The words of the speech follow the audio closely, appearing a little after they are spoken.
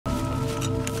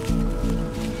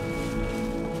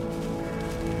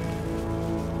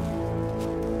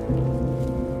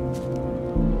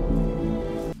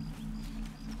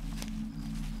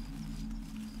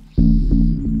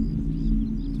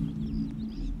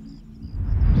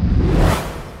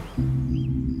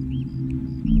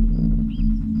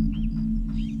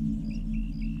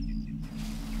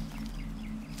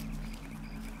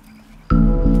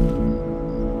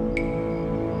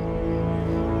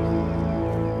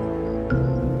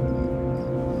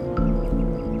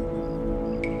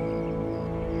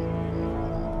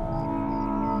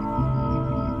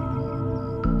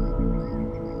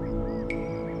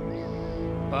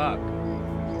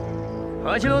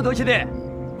起路都起的，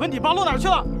问题暴露哪儿去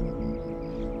了？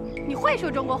你会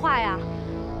说中国话呀？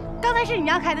刚才是你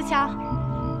娘开的枪。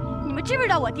你们知不知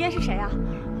道我爹是谁啊？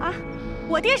啊，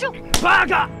我爹是八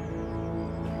嘎！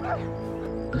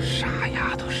傻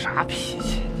丫头，啥脾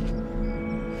气？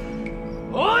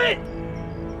喂，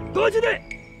都起的，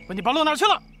问题暴露哪儿去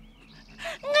了？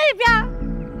那边。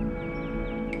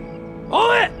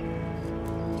喂。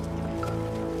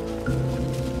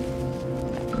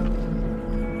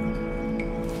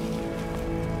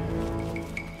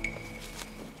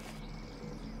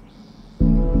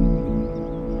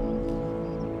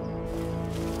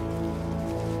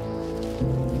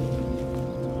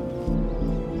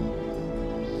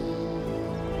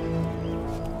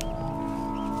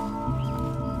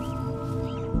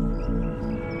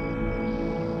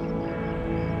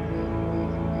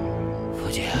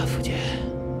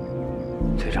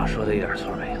 说的一点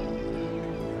错没有，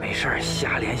没事儿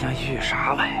瞎联想去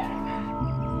啥玩意儿？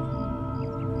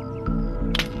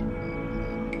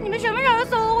你们什么时候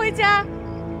送我回家？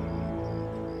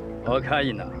我看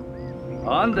你呢，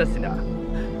安德斯呢？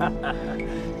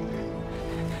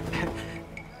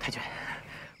太君，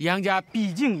杨家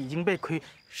毕竟已经被亏，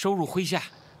收入麾下。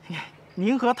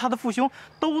您和他的父兄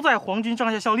都在皇军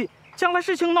帐下效力，将来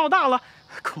事情闹大了，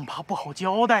恐怕不好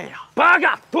交代呀。八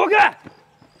嘎，躲开！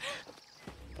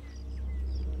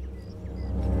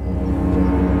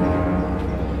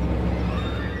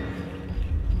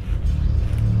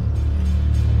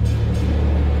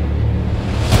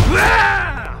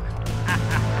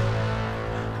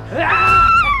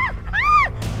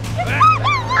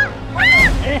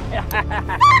 放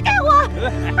开我！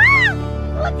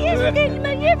我爹是给你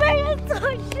们日本人做事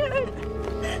的，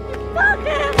你放开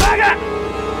我！放开！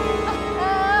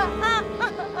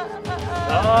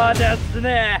そうですね。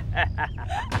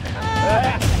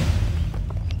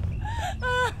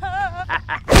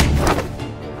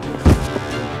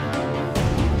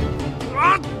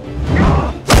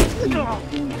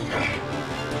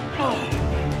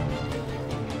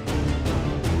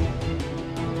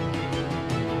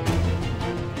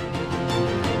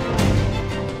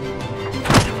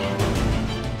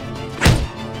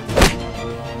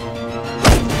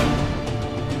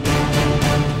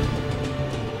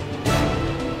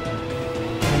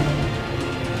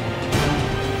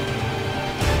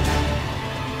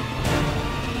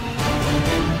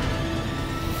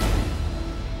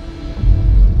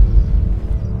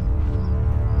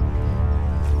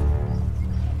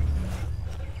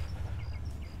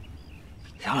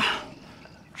行了，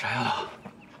傻丫头，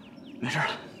没事了，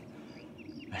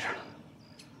没事了。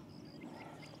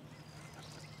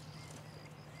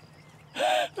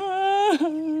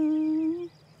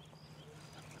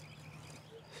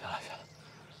行了，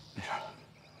没事了。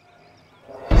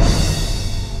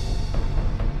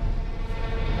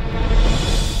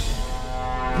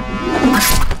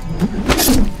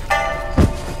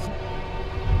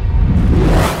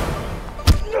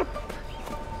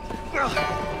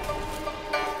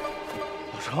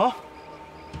成，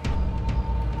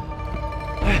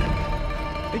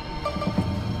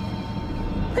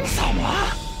你扫吗？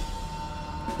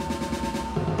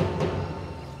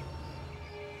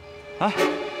啊！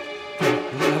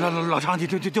老常，你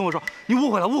听我说，你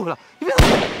误会了，你别。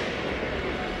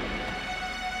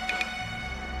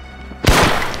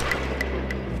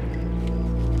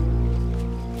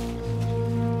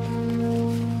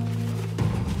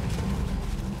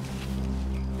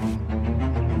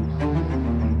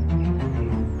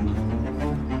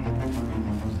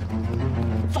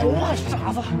走啊，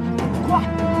傻子，快！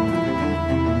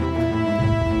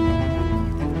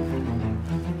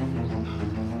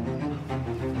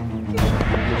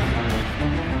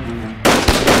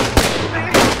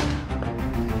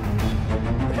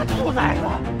你个兔崽子！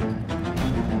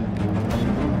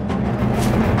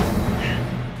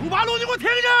土八路，你给我听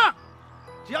着！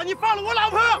只要你放了我老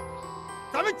婆，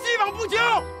咱们既往不咎。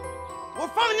我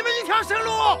放你们一条生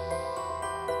路，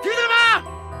听见了吗？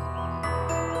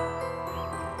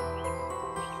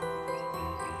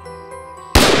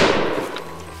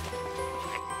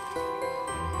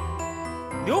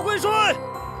 刘桂顺，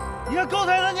你个狗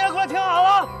崽子，你也给我听好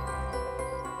了！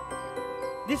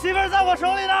你媳妇儿在我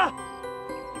手里呢，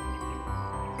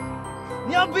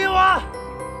你要逼我，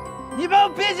你把我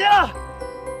逼急了，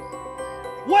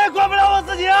我也管不了我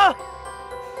自己啊！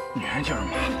女人就是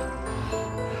麻烦。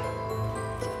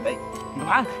没，你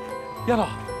干嘛？丫头。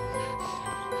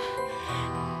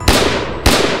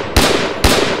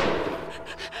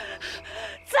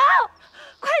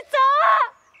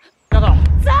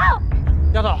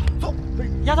 丫头，走！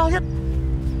丫头，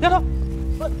丫头，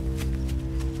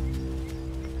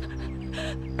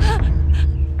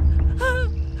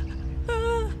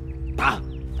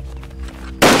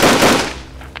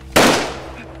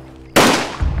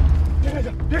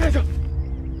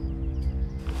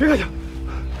别客气。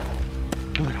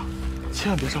刘队长，千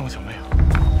万别伤了小妹啊！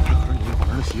她可是你那过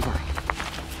门的媳妇儿啊！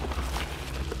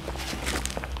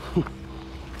哼，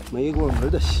没过门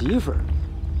的媳妇儿，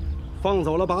放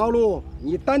走了八路，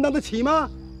你担当得起吗？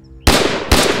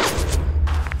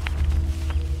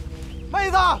妹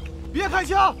子，别开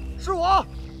枪，是我，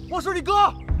我是你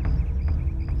哥。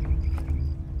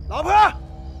老婆，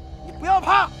你不要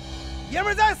怕，爷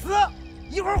们在死，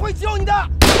一会儿会救你的。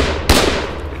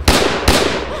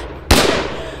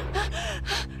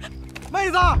妹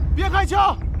子，别开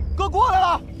枪，哥过来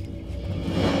了。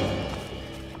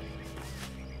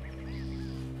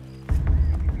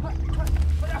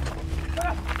快点！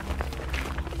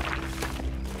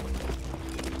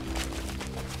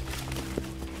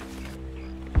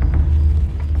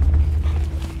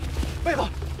妹子，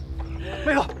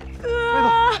妹子，妹子，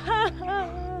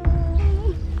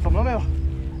怎么了，妹子？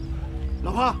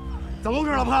老婆，怎么回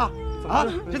事？老婆，啊，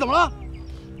这怎么了？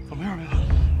怎么样，妹子？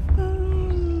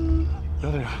刘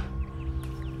队长，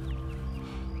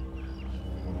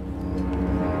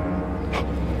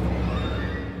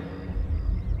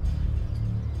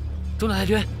中岛太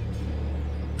君，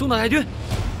中岛太君，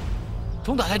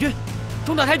中岛太君，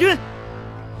中岛太君。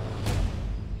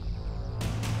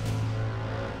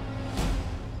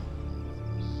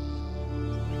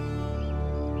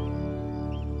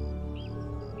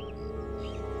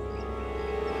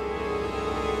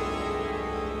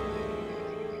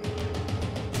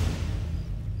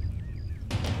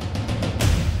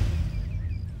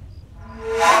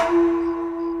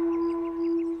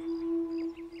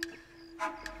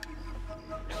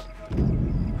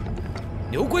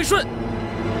刘贵顺，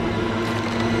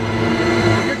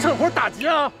别趁火打劫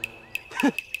啊！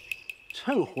哼，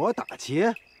趁火打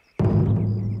劫。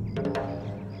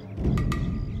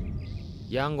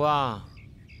阳光，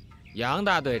杨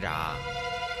大队长，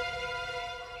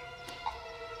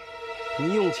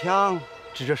你用枪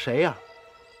指着谁呀？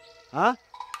啊？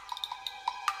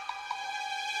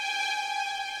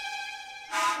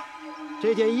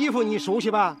这件衣服你熟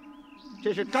悉吧？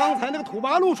这是刚才那个土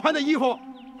八路穿的衣服。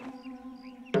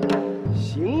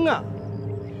行啊，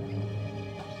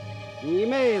你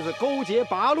妹子勾结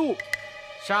八路，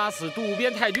杀死渡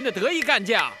边太君的得意干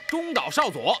将中岛少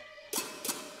佐。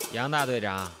杨大队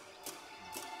长，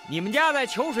你们家在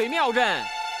秋水庙镇，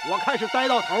我看是待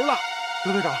到头了。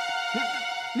刘队长，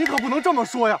你可不能这么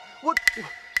说呀！我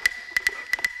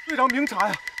队长明察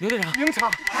呀，刘队长明察，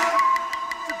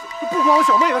这不关我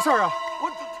小妹的事儿啊！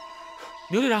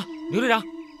刘队长，刘队长，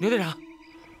刘队长，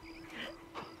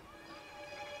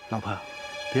老婆，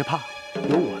别怕，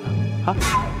有我呢啊！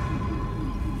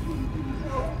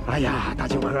哎呀，大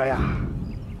舅哥呀，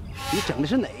你整的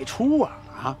是哪出啊？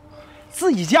啊，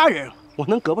自己家人，我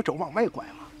能胳膊肘往外拐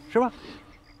吗？是吧？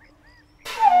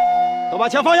都把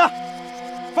枪放下，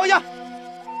放下！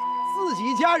自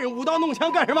己家人舞刀弄枪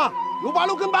干什么？有八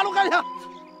路跟八路干去！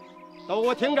都给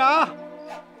我听着啊！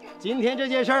今天这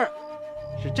件事儿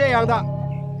是这样的。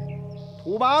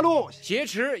土八路挟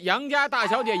持杨家大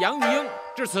小姐杨玉英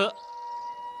至此，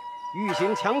欲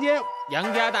行强奸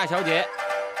杨家大小姐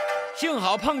幸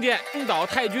好碰见中岛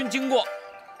太君经过，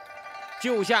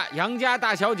救下杨家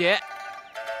大小姐，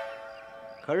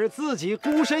可是自己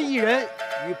孤身一人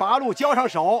与八路交上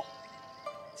手，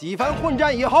几番混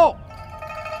战以后，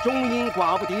终因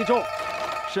寡不敌众，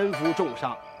身负重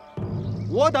伤。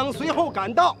我等随后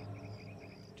赶到，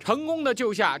成功的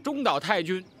救下中岛太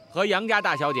君和杨家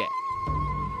大小姐。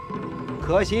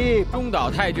可惜中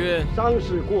岛太君伤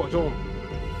势过重，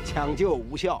抢救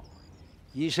无效，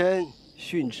以身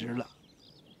殉职了。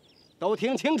都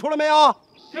听清楚了没有？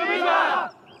听明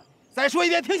白。再说一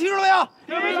遍，听清楚了没有？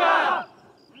听明白。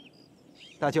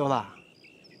大舅子，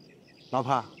老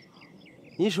婆，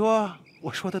您说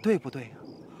我说的对不对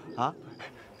呀？啊？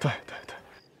对对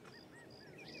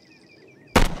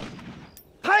对。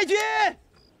太君，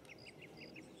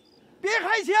别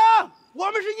开枪！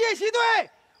我们是夜袭队。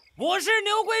我是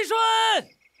牛桂顺。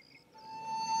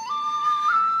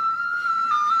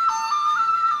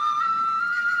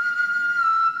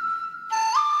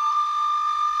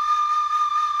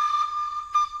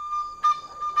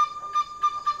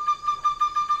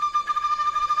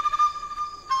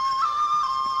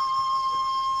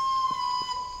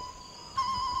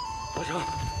老程，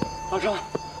老程，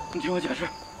你听我解释。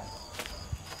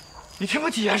你听我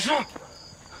解释。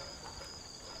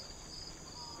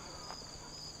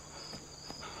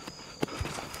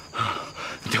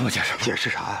你听我解释。解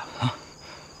释啥呀？啊，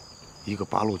一个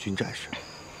八路军战士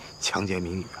强奸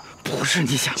民女啊！不是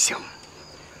你想行。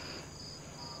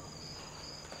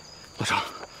老程，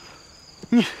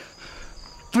你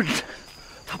不是，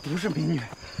她不是民女，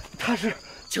她是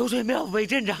秋水庙韦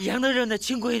镇长，杨大人的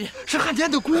亲闺女，是汉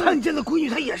奸的闺女。汉奸的闺女，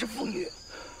她也是妇女。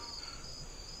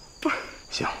不是，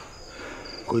行，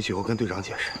回去我跟队长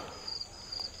解释。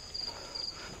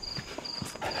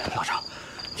老张，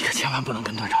你可千万不能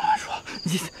跟队长乱说。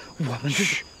我们这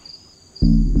是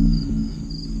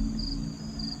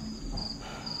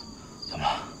怎么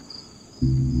了？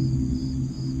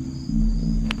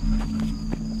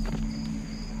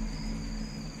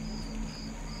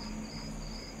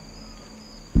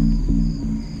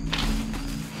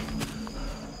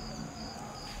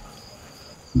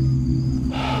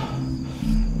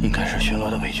应该是巡逻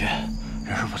的伪军，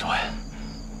人数不多呀。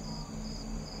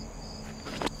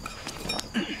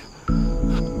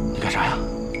你干啥呀？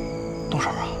动手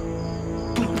啊？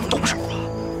不能动手啊！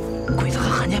鬼子和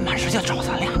汉奸满世界找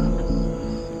咱俩呢。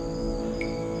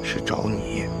是找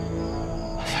你。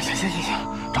行，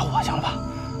找我行了吧？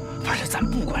不是，咱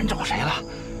不管找谁了。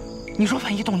你说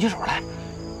万一动起手来，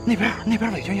那边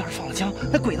伪军要是放了枪，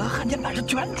那鬼子和汉奸满是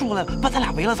全出来了，把咱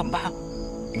俩围了怎么办？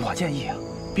我建议啊，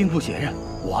兵不血刃，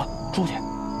我出去。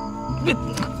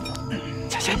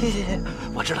行，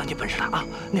我知道你本事大啊。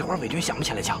那会儿伪军想不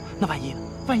起来枪，那万一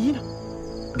呢？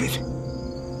闭嘴！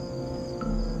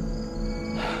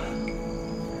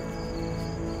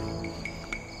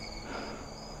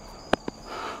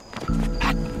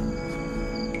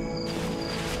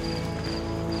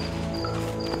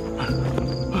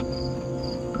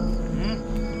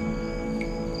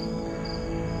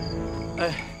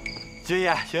军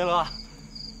爷巡逻。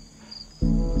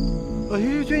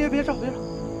军爷别照。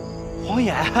晃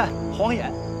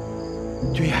眼。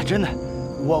军爷真的，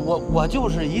我就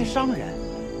是一商人，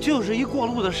就是一过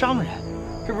路的商人，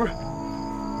这不是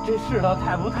这世道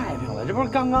太不太平了？这不是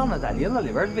刚刚的在林子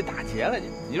里边被打劫了去？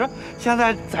你说现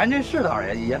在咱这世道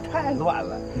也太乱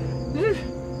了。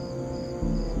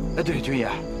对，军爷，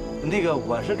那个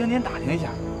我是跟您打听一下，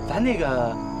咱那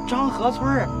个张河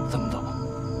村怎么走？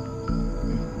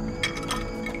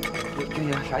军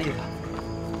爷啥意思？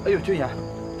哎呦，军爷，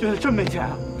真没钱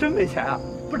啊！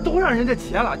不是都让人家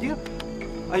劫了？你看，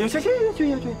哎呦，行，军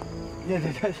爷，你这，这，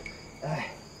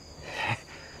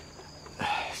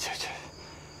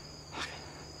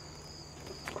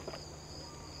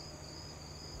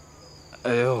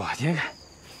哎呦，我您看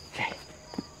这，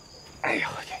哎呦，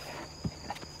军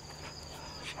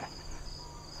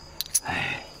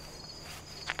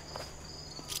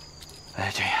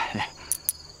爷，军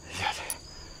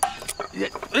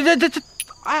爷，这，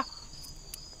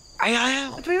哎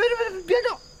呀，别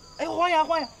照！哎，晃眼！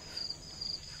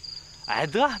哎，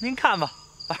得，您看吧，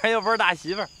反正又不是大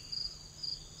媳妇儿。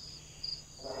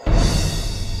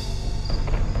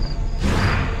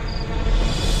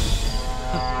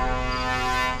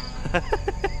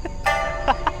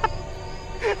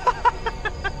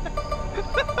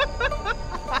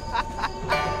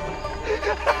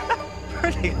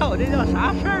不是，你看我这叫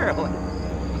啥事儿啊？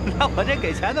我这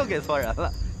给钱都给错人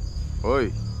了。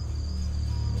喂。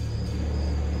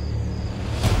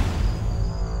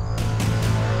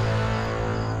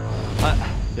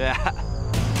对。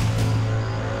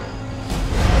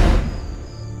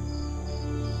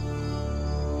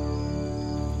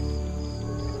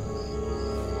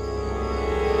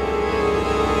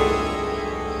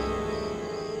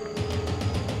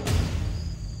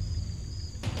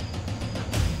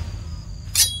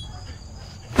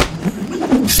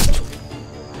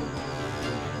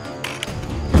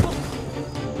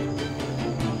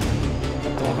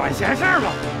多管闲事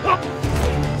吧！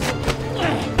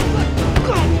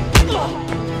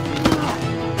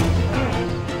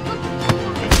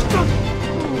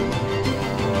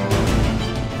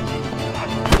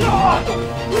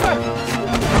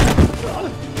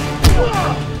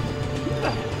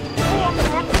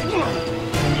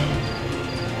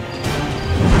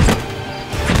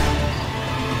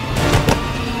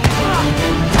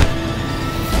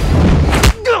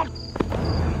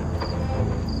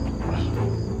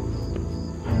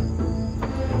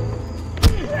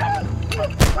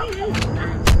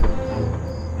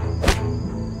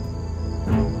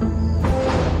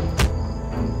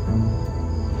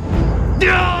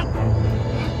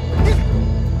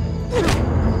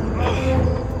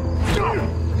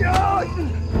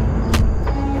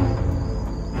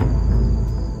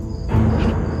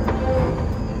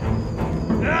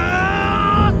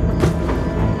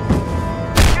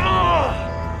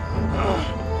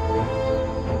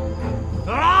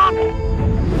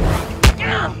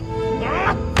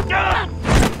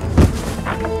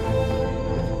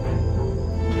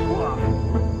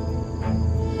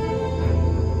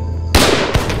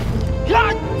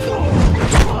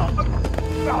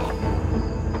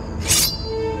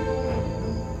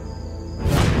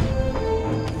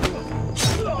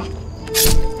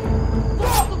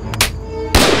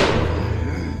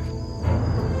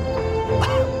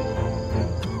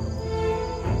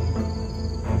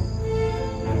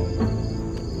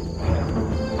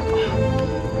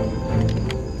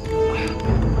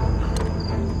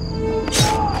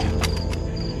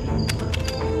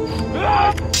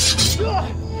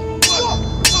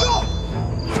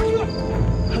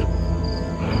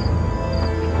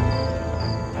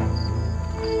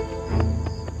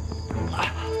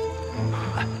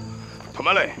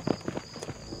嘛嘞？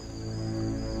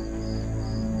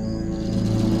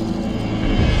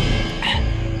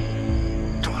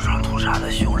周庄屠杀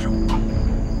的凶手，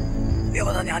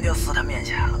刘大娘就死他面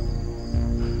前了。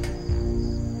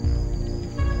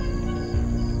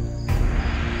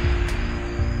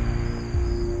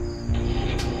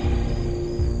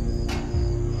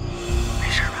没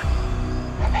事吧？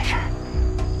没事。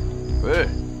喂，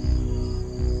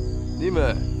你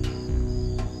们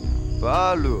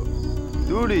八路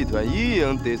独立团一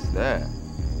样的是呢？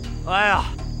哎呀，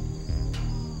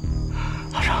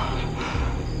老张，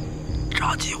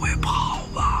找机会跑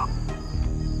吧。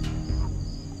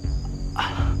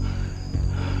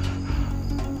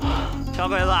小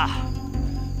鬼子，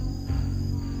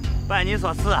拜你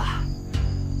所赐，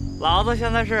老子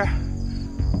现在是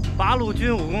八路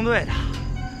军武工队的，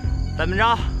怎么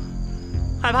着？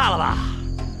害怕了吧？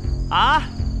啊？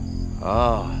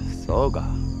啊，そうか。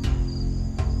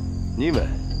你们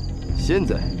现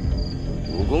在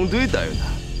武工队待遇呢？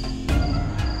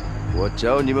我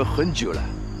找你们很久了。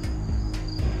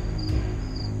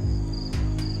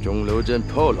钟楼镇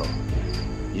跑了，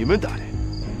你们打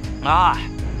的？啊，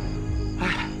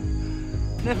哎，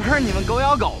那不是你们狗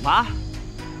咬狗吗？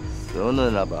そう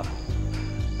なんだ吧？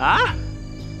啊？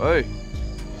哎，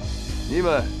你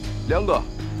们两个，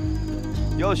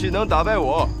要是能打败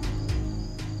我，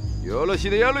有了新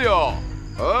的言论哟！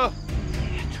啊！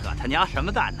扯他娘什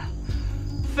么蛋呢？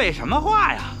废什么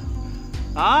话呀！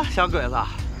啊，小鬼子，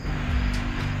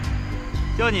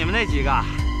就你们那几个，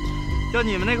就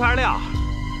你们那块料，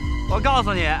我告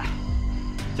诉你，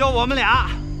就我们俩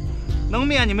能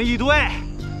灭你们一堆，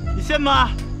你信吗？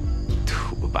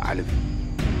土巴了，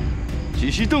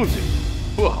继续动嘴，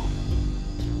不好，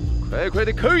快快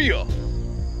的可以哦！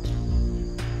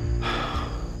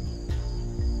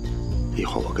一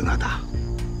会儿我跟他打，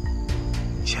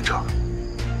你先撤。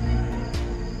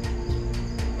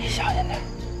你小心点。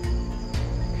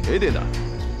肯定的。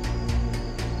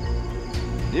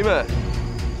你们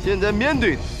现在面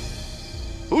对的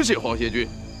不是皇协军，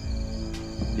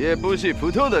也不是普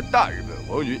通的大日本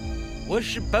皇军，我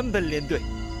是坂本连队，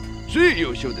最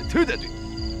优秀的特战队。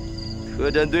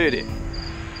特战队里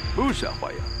不耍花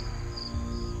样，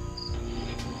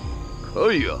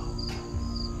可以啊。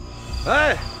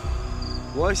哎，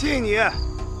我信你，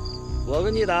我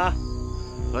跟你打。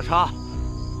老常，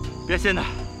别信他。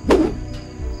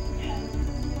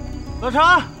老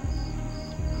常，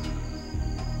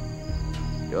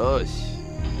よし。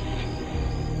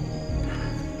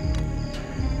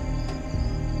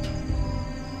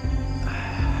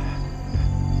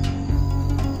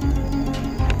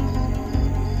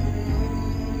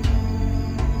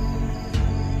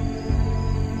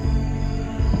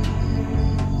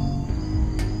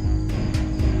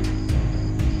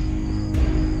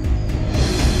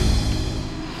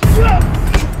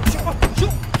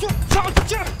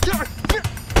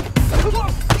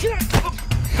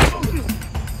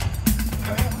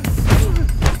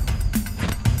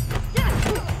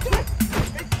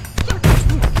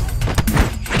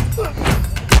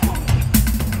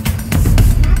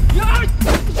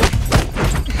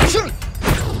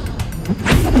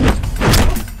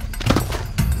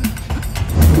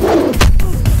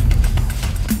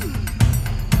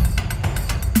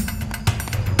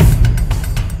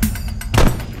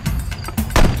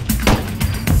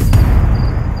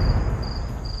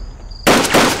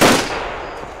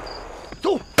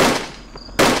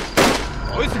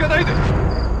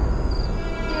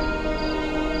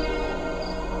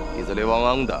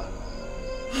だ。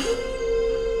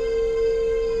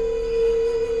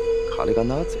彼が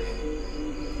なぜ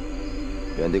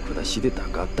病んで下しでた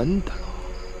かったんだろ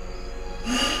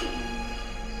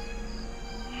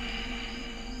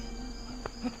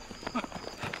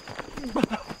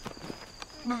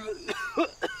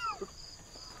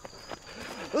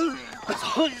我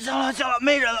操！行了行了，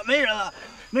没人了没人了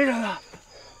没人了！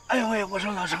哎呦喂，我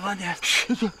说老程啊你，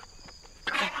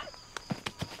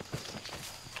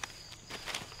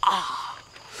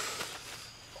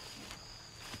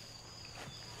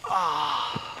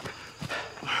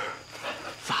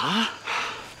咋？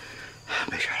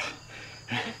没事了。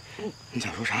你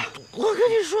想说啥？我跟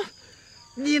你说，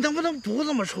你能不能不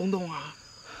这么冲动啊？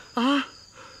啊！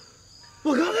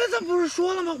我刚才咱不是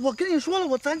说了吗？我跟你说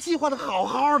了，咱计划的好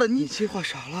好的，你计划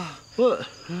啥了？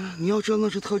你要真的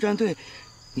是特战队，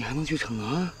你还能去逞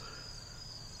能啊？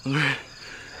不是，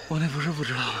我那不是不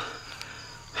知道吗？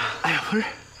哎呀，不是，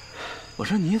我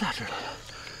说你咋知道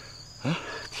的？啊，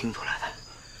听出来的。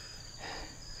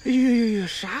哎呦，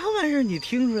啥玩意儿？你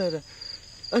听出来的？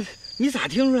你咋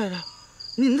听出来的？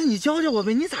那你教教我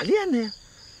呗，你咋练的呀？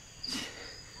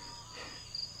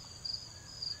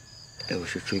都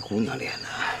是追姑娘练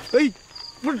的。哎，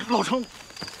不是老程，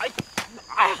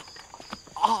哎呀，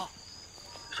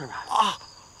是吧？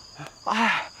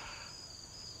哎，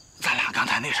咱俩刚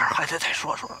才那事儿还得再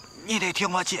说说，你得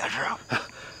听我解释啊。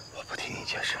我不听你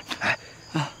解释。哎，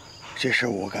这事儿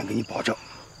我敢给你保证，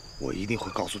我一定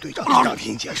会告诉队长，队长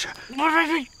替你解释。不是，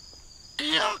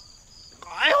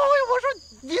哎呦，我说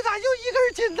你咋就一根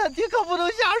筋呢？你可不能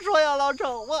瞎说呀，老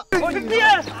程！我是别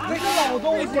那个老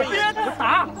东西，别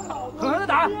打，狠狠的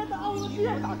打！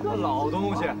老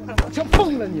东西，想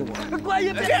疯了你我！关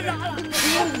爷别打了！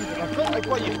哎，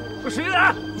关爷，谁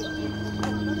打？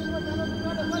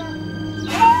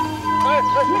哎，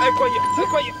关爷，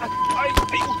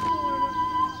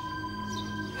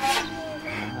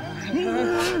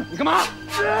你干嘛？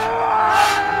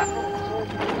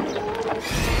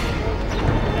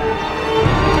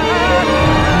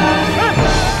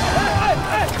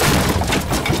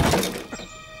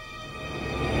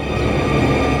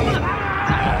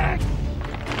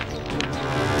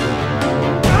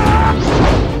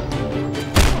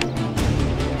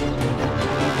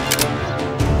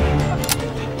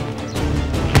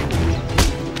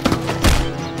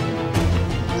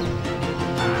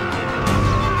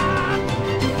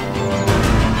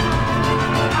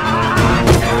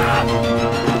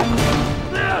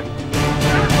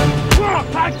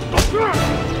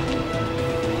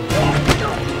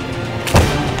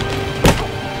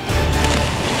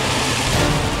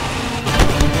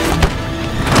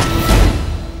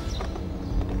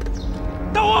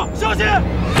小心！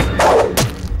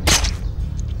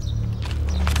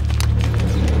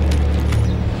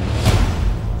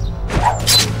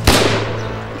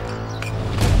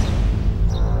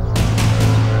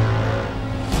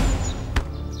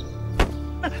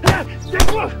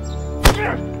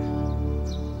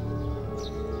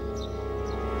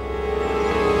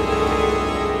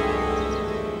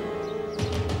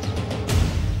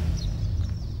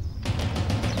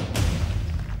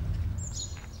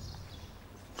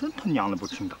真他娘的不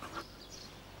听打！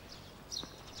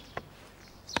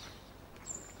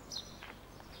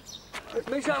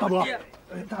没事，大伯，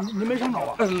您没伤着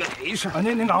吧？没事。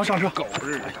您赶快上车。狗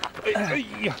日的！哎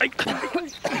呀！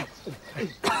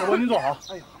大伯您坐好。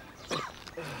哎呀！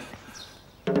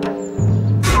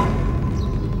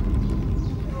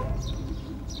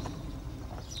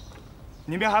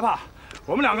您别害怕，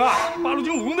我们两个八路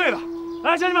军武工队的。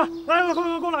来，乡亲们，来，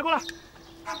过来！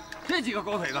这几个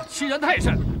狗腿子欺人太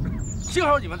甚，幸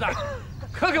好你们在，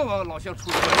可给我老乡出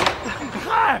了问题。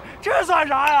嗨，这算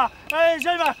啥呀？哎，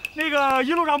乡亲们，那个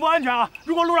一路上不安全啊！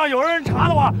如果路上有人查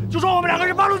的话，就说我们两个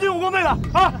是八路军武工队的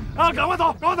啊！赶快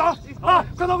走啊！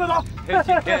快走！这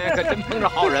今天可真碰着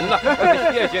好人了，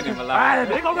谢谢你们了。哎，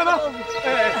别搞，快走！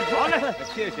哎，好嘞，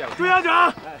谢谢了。注意安全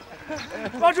啊！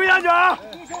注意安全啊！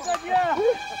英雄再见！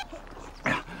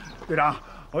哎呀，队长，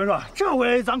我跟你说，这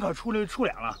回咱可出脸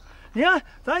了。你看，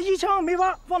咱一枪没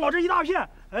发，放倒这一大片，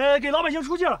给老百姓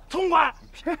出气了，痛快！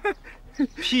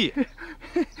屁！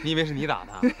你以为是你打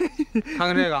的？看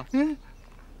看这个。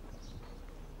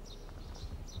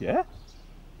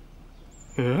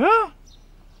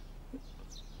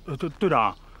队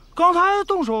长，刚才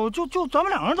动手就咱们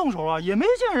两个人动手啊，也没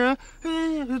见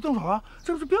人动手啊，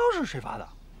这不是标是谁发的？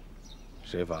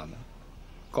谁发的？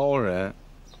高人。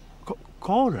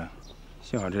高人？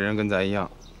幸好这人跟咱一样，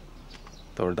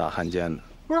都是打汉奸的。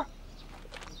不是。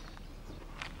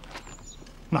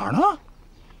哪儿呢？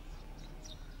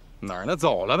哪儿呢？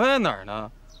走了呗，哪儿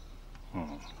呢？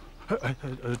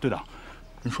队长，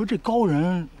你说这高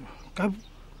人，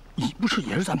不是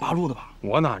也是咱八路的吧？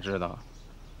我哪知道？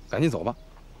赶紧走吧，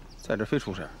在这非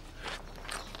出事。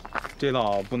这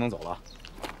道不能走了。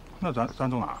那咱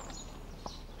走哪儿？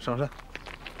上山。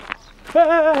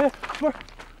不是，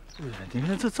您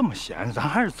看这么闲，咱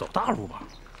还是走大路吧。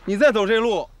你再走这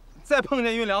路，再碰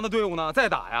见运粮的队伍呢，再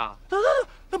打呀。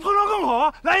那碰上更好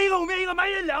啊！来一个我灭一个，埋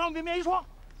人两个灭一双。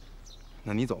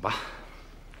那你走吧。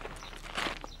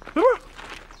不是，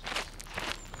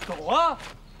走啊！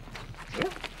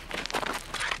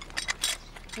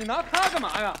你拿它干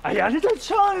嘛呀？哎呀，这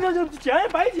枪这捡也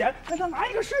白捡，咱拿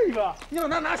一个是一个。你要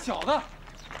拿小的。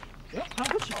拿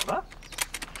个小的。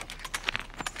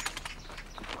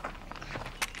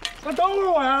那等会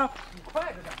儿我呀。你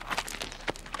快着点。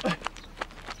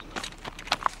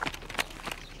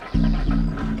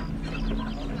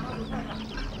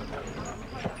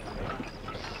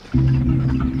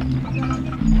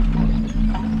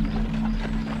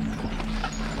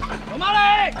干嘛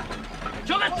嘞？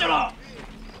就开始了。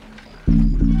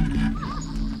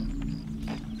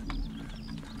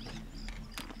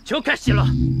就开始了。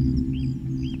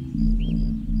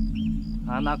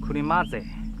穴くりまぜ、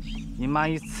今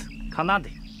いつ看哪的？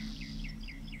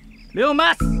六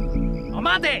马斯，我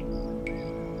妈的，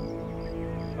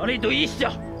我里都一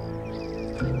笑。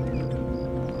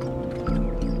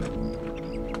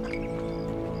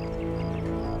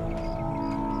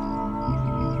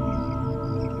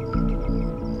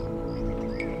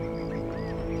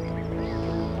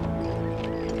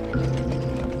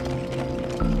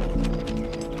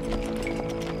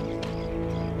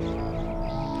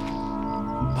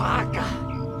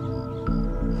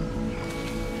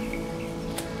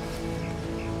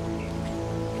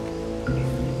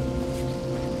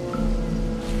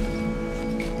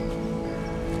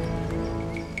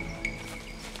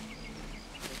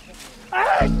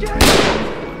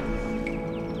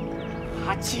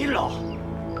 起了，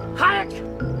还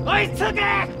来一次给！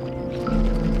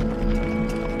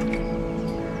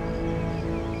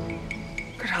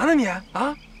干啥呢你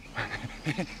啊？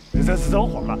走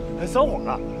火了，走火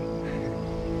了！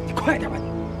你快点吧！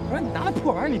我说你拿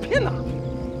破玩意儿，你别拿！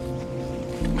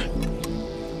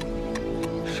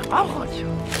啥好气？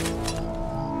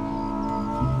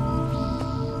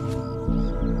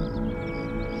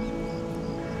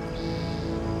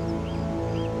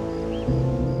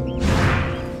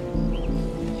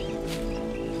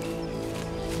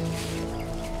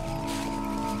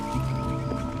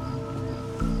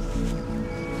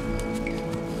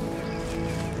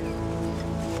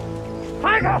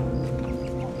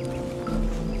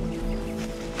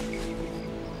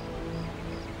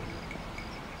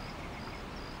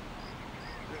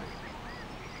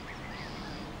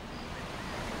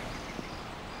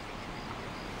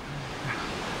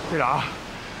 队长，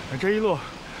这一路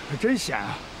真险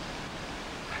啊！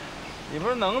你不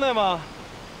是能耐吗？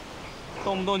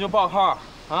动不动就报号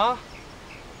啊！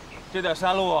这点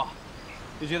山路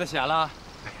就觉得险了？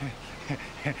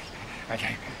哎呀，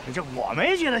这我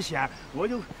没觉得险，我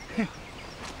就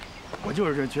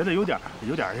是觉得有点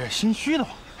心虚的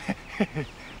慌。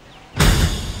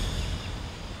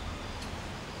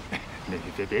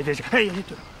别！哎呀，队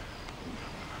长，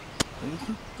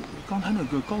刚才那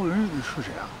个高人是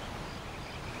谁啊？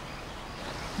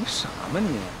 你傻吗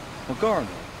你？我告诉你，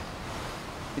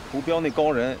那图标那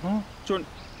高人，就是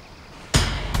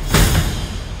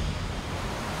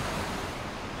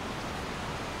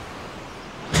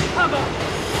那个，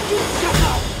就是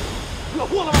他，惹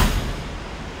祸了吧？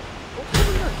我不是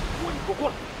我，你给我过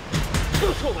来！又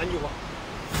说完一句话，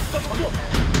跟我做。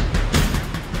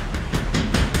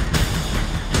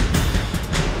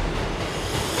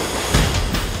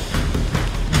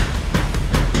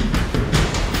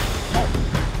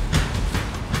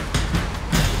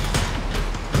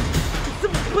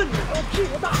笨的，然后屁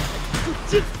股大，就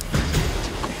进。这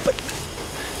个笨蛋，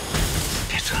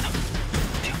别折腾，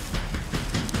停。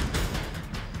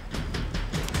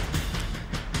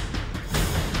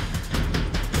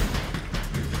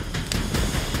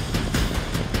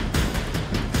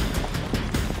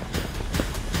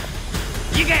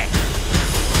一个，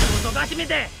我干什么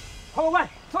的？快快快，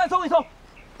出来走一走。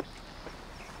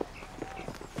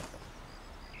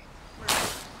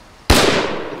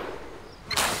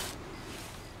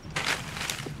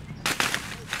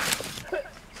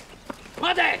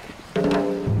 妈的！什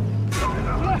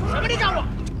么你干我？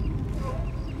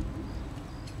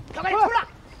赶快出来！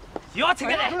又要这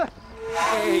个嘞！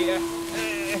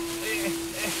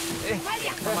快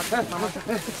点！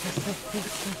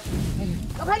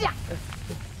快点！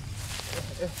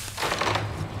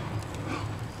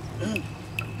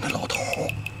那老头，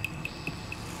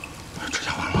这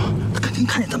下完了，他肯定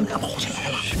看见咱们俩跑进来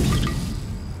了。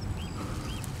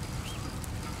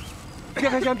别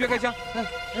开枪！别开枪！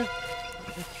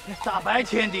大白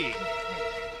天的，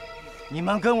你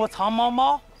们跟我藏猫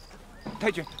猫？太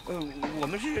君，我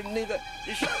们是那个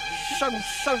上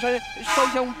山烧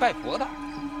香拜佛的。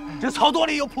这草垛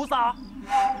里有菩萨？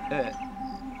太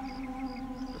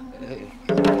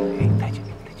君，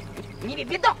你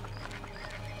别动！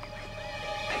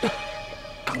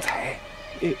刚才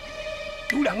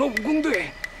有2个武工队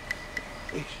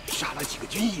杀了几个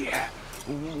军爷。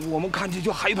 我们看见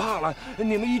就害怕了，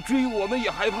你们一追，我们也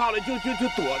害怕了，就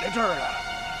躲在这儿了。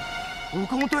武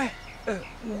工队，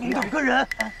武工队2个人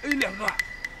，2个，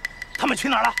他们去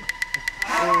哪儿了？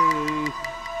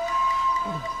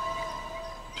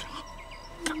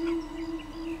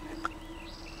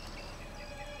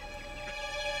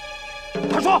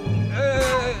快说！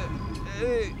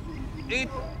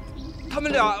他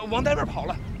们俩往那边跑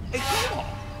了，都跑。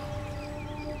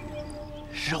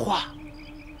实话。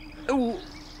 我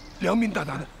良民大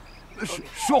大的，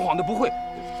说谎的不会。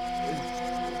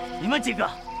你们几个，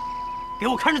给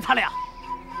我看着他俩，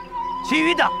其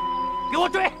余的给我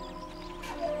追。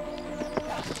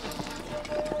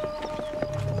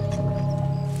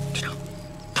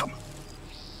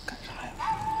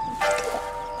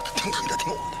听你的，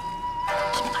听我的，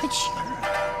他们还起个人。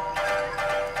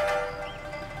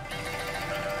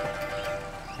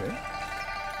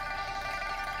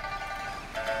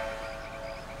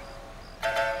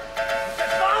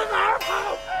往哪儿跑？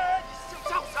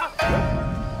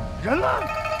人呢？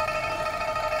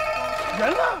人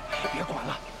呢？别管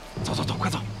了，走走走，快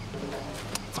走，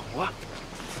走啊！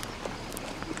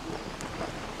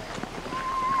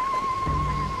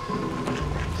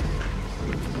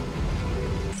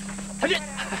太君，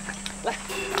来，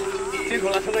辛苦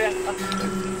了，陈科员啊！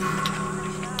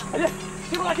太君，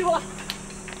辛苦了，辛苦了，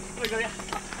各位科员。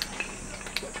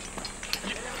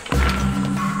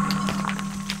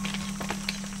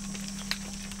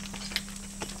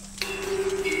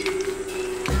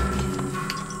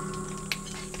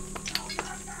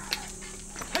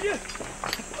太君，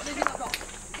往这下走，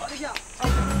往这下。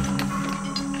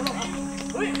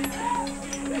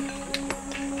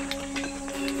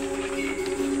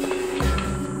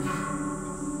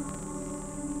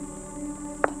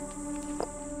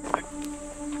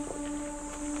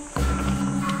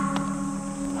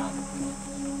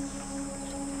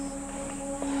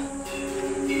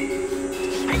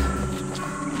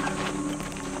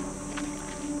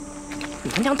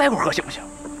你娘待会儿喝行不行？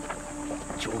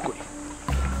酒鬼，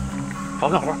好好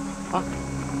干活啊！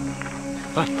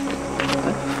哎，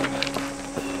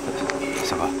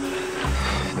三哥，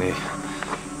那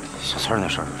小翠那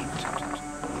事儿，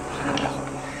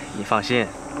你放心，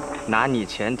拿你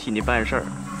钱替你办事儿，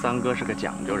三哥是个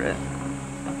讲究人。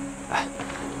哎，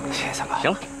谢谢三哥。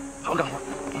行了，好好干活。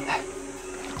哎。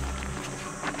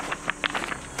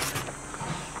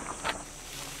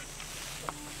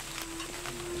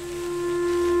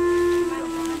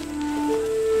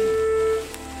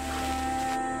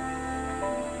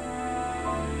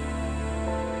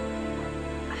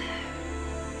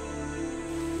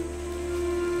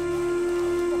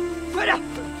快点！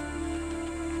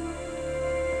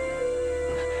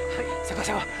三哥，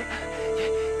三哥，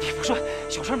你不说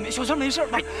小春没事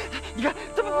吧？你看，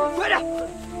这不快点！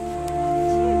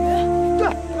对，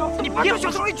你别把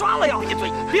小春给抓了呀！闭嘴，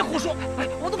别胡说！哎，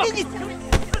我都给你。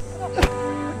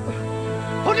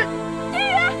同志，金宇，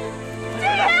金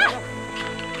宇！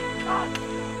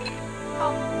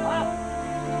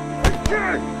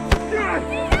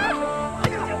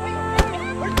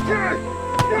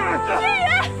金宇，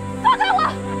放开我！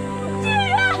金宇，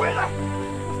回来！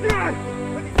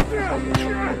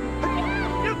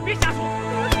别瞎说！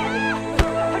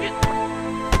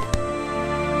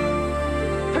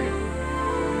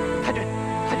太君，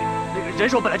那个人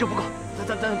手本来就不够，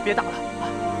咱别打了。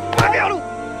快点路！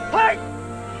快！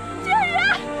金宇，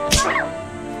金宇，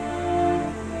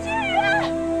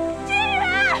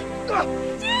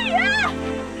金宇！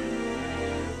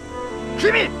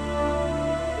启禀，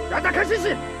让他开始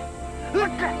戏。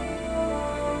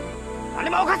把你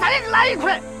毛看三人来一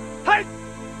块，嗨！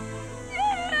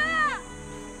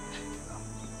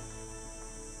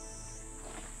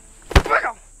不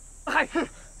要！嗨！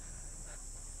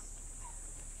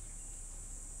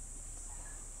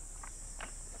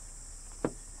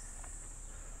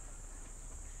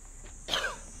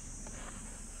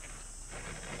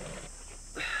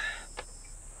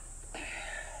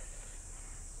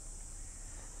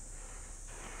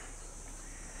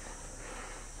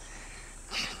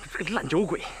这个烂酒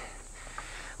鬼！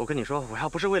我跟你说，我要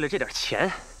不是为了这点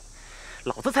钱，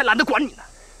老子才懒得管你呢。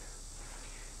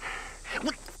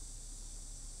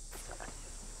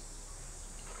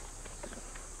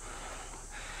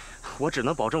我只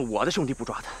能保证我的兄弟不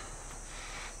抓他。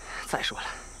再说了，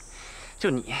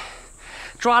就你，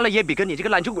抓了也比跟你这个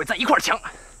烂酒鬼在一块儿强。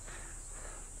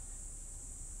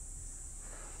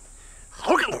好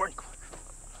好干活，你给我。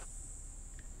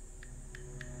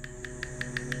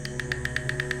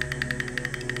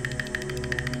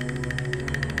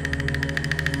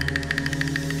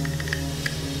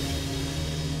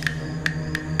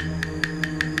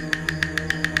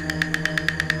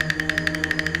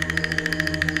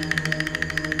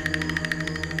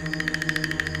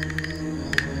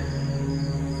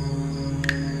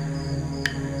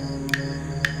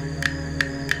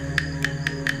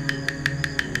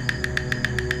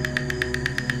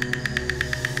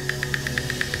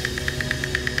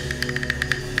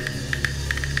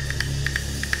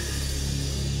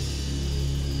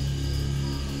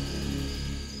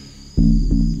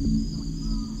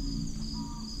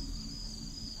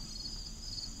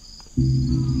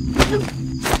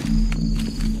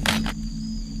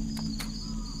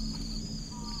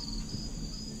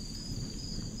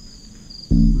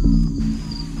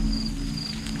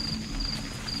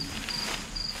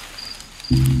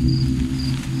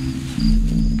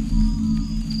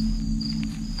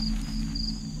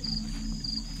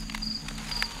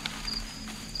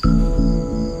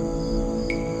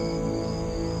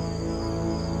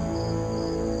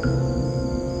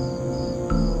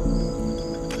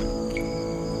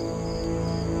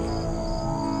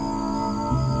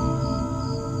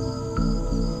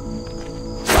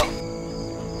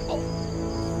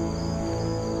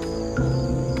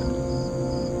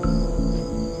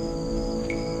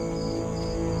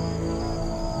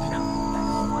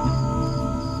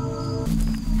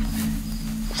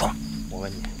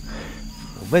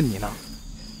问你呢。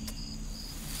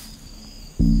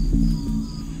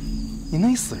你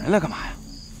弄一死人来干嘛呀？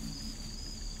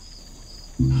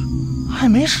还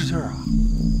没使劲啊！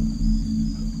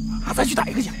咱去打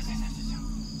一个去。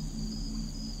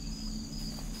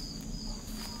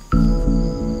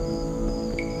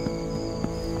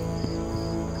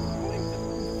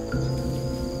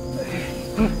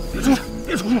别出声，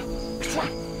别出声，说。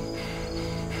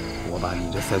我把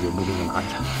你这塞嘴木兵给拿下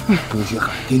来，不许喊，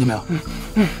听见没有？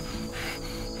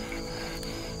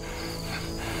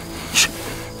去。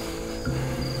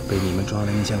被你们抓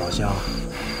的那些老乡，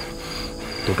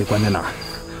都被关在哪儿？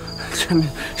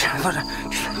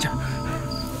这，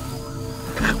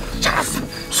查死，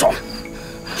爽！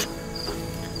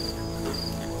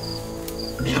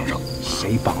听着，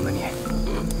谁绑的你？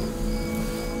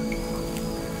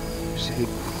谁？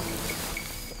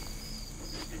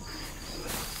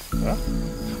啊？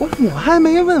我还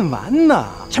没问完呢。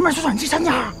前面就算你第三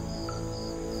家。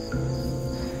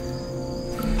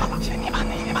大老姐，你把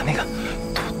那个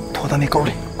拖到那沟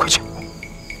里，快去！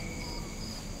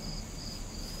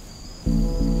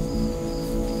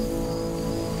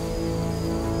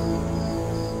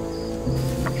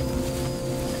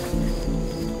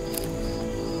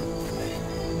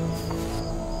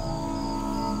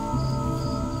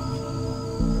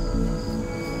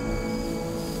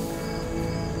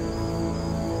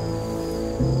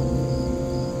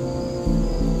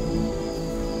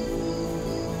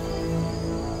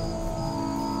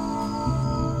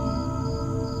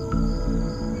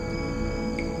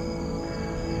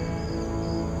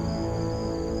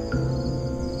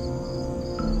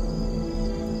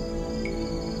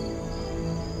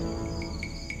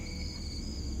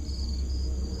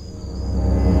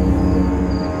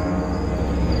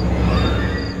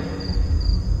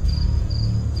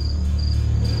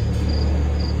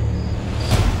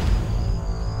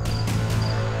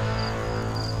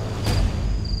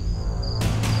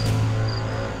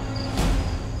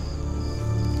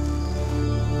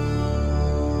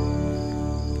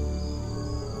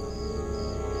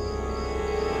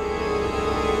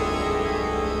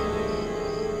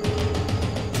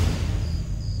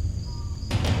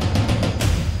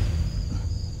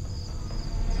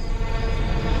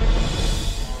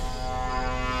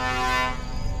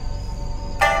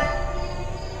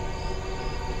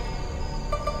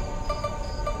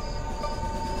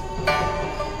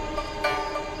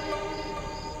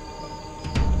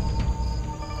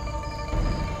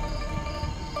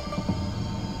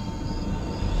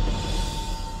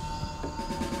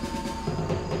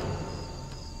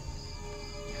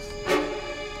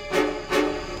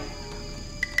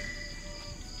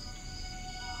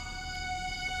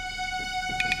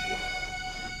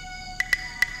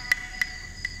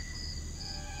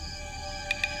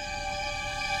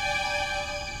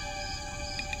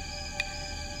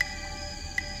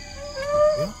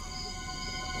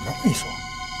没说，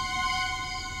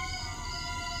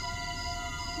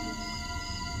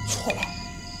错了，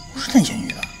不是那些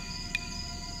女的。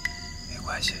没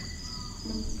关系，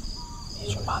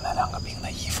你去把那2个兵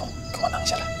的衣服给我弄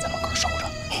下来，在门口守着。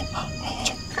啊，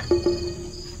去。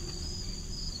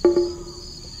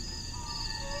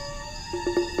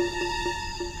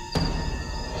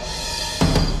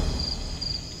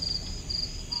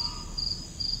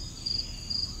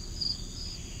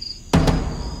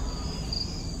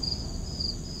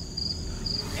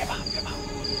别怕，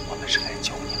我们是来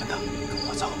救你们的，跟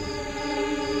我走。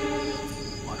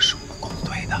我是武工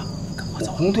队的，跟我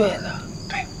走。武工队的？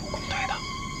对，武工队的。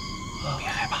别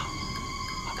害怕，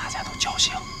把大家都叫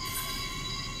醒。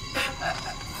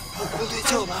武工队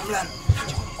叫咱们来了，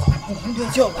武工队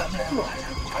叫咱们来了。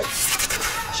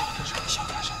小点声，小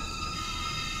点声。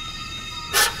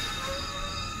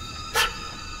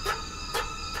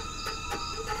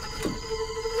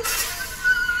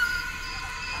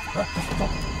走。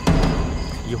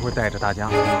一会儿带着大家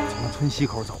从村西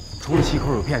口走，除了西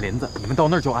口有片林子，你们到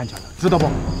那儿就安全了，知道不？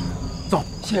走，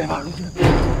谢谢马路军。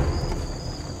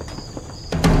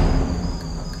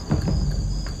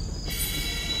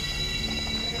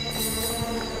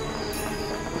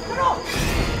站住！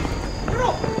站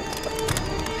住！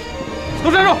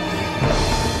都站住！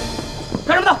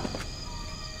干什么的？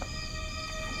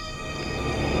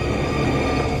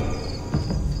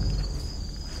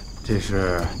这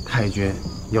是太君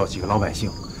要几个老百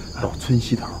姓到村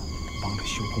西头帮着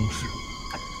修工事。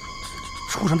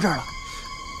出什么事了？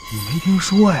你没听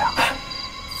说呀？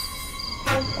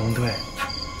武工队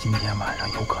今天晚上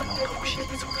有可能偷袭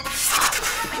一村。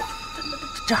哎呦，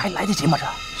这还来得及吗？这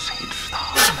谁知道？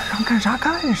让干啥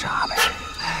干啥呗。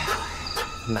哎呀，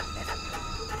奶奶的，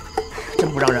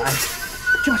真不让人安心。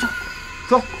去吧去吧，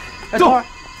走。哎，等会儿，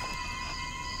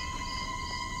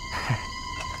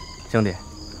兄弟，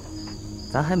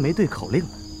咱还没对口令呢。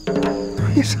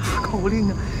对啥口令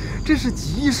啊？这是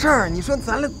急事儿，你说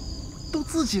咱俩都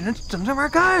自己人，整这玩意儿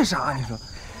干啥？你说，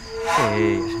这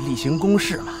也是例行公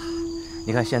事嘛。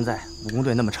你看现在武工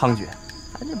队那么猖獗，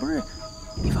咱这不是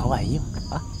以防万一吗？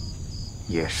啊，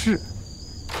也是。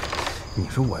你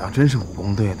说我要真是武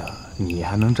工队的，你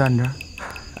还能站这儿？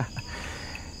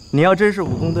你要真是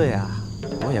武工队啊，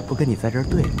我也不跟你在这儿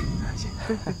对着。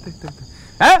对。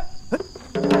哎，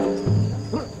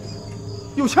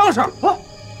有枪声啊！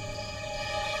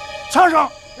枪声，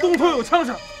东头有枪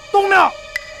声，东面，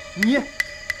你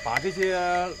把这些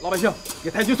老百姓给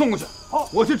太君送过去。好，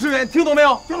我去支援，听懂没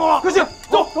有？听懂了。快去，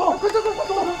走，快走。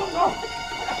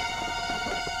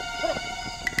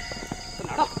在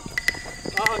哪儿呢？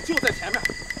就在前面，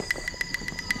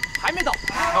还没到。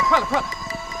快了。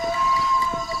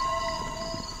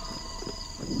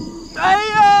哎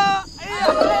呀！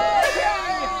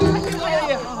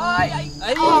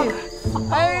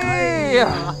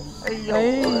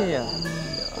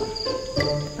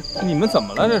你们怎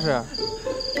么了？这是，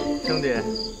兄弟，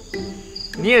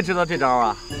你也知道这招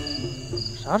啊？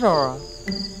啥招啊？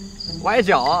崴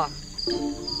脚啊！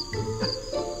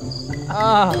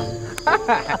啊！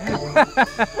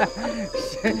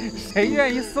谁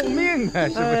愿意送命啊？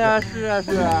是不是？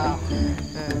是啊。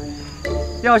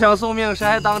要想送命，谁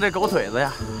还当这狗腿子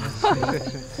呀？是。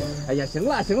哎呀，行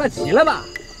了，起来吧，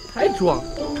还装。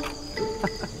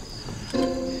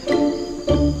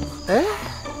哎，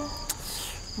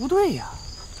不对呀，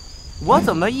我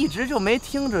怎么一直就没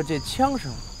听着这枪声？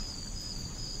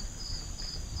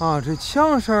啊，这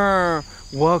枪声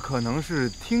我可能是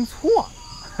听错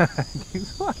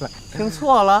了，听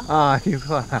错了啊，听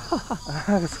错了，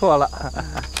错了。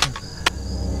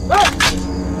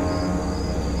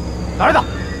哪来的？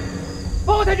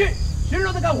报告太君，巡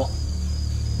逻的干活。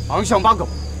方向8个。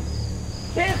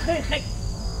嘿。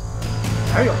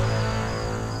还有。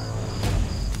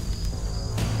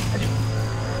太君，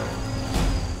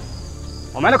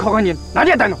我们来考考你，哪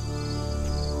里带呢？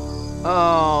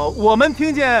我们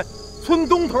听见村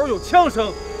东头有枪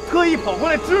声，特意跑过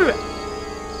来支援。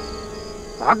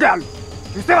哪个呀？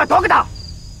你谁把刀给他？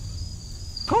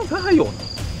刚才还有呢。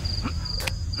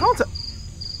刚才。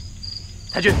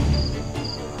太君，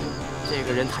这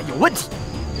个人他有问题。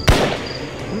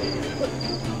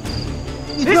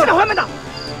你别在外面打！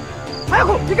还有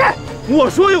空，你看，我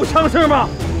说有枪声吗？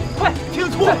快，听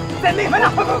错，在那边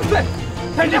呢！快，对，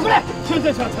太君回来！行。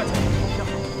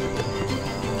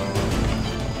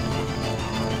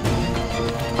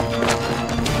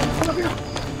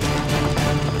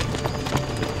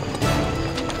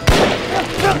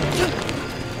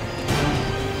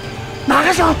哪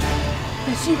个声？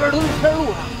在西边都是天路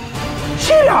上。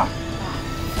西边？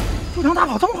就让他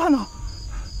跑这么快呢？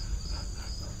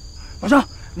老乡，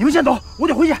你们先走，我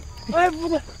得回去。哎，不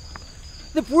对，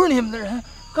那不是你们的人。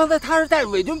刚才他是带着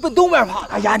伪军奔东边跑的。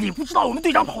哎呀，你不知道我们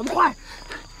队长跑得快。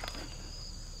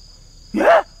耶，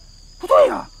不对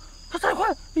呀，他再快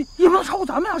也不能超过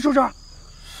咱们呀，是不是？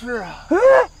是啊。哎，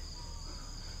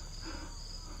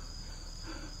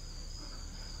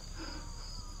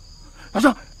老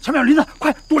乡，前面有林子，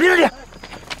快躲林子里！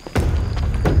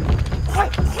快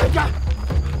点！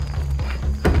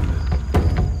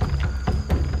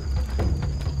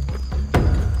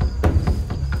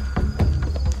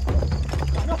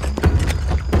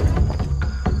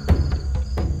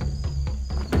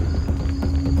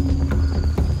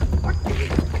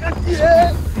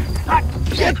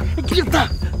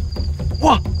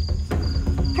哇，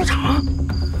队长，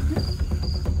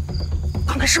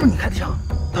刚才是不是你开的枪？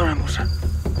当然不是，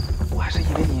我还是以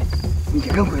为你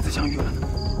跟鬼子相遇了呢。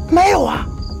没有啊，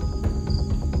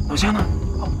老乡呢？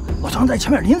老乡在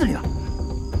前面林子里呢。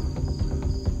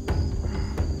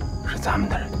是咱们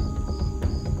的人。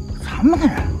咱们的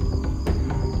人？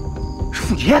是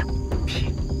傅杰？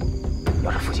屁！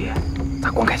要是傅杰，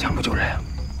咱光开枪不救人啊？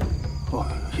哦，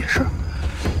也是。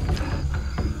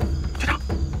队长，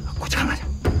过去看看去。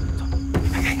走。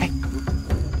哎，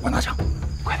我拿枪，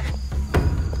快点。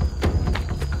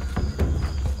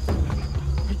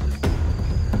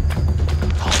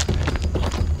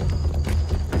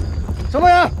什么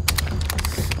人？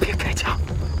别开枪！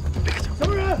什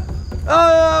么人？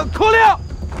口令！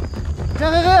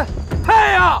嘿！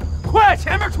太阳，快！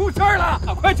前面出事了，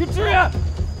快去支援！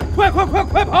快跑！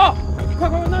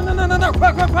那，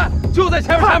快！就在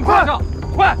前面山坡上！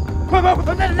快！那边！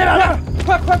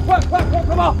快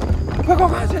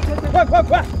跑！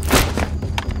快！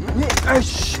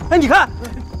你看！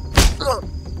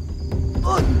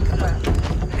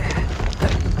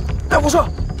哎，我说，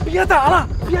别打了，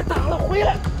回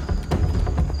来！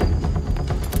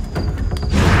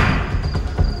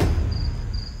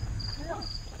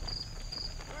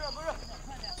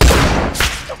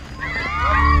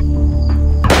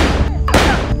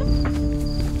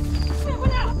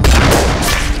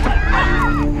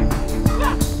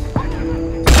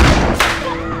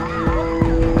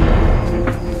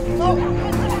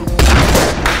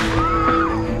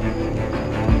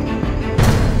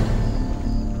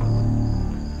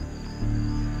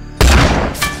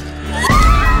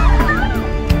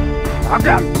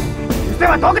这，你随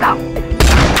便躲给他。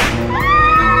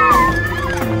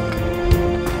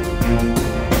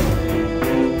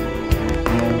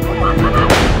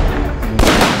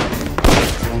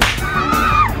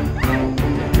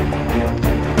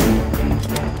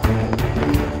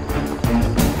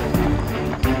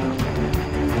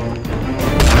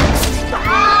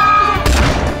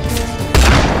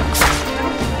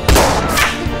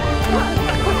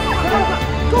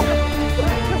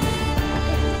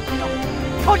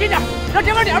靠近点，让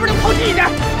这边两边都靠近一点。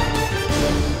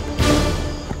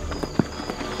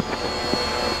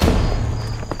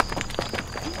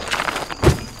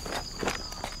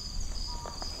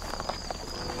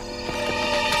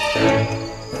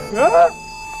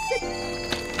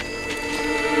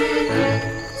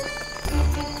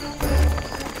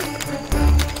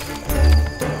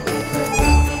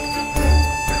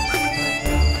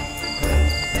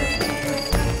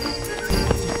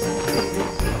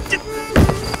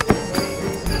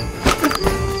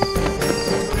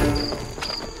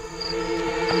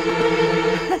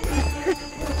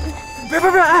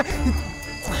别，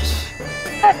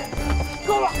哎，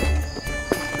够了。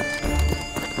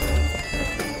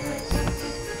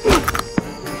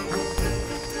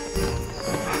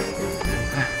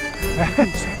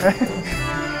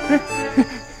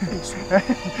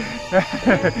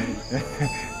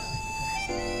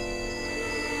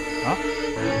啊！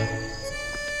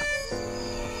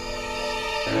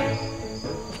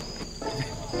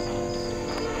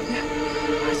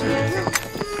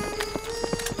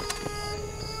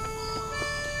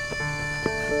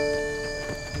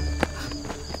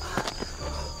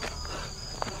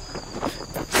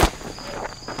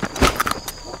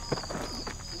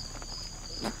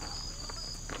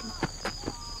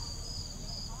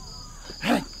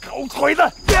狗腿子！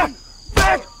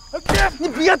你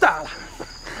别打了，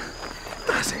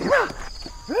打谁呢？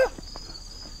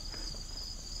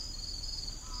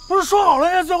不是说好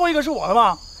了，那最后一个是我的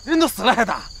吗？人都死了还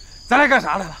打，咱来干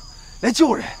啥来了？来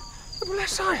救人，这不来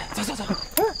杀人？走。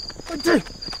这。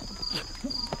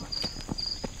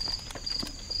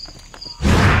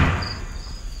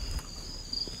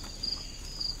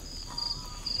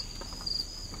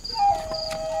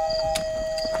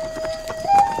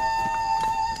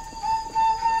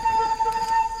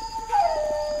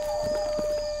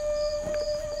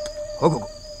報告、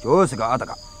上司があた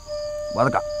か、ま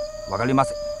だか、わかりま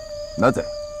せん。なぜ？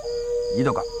井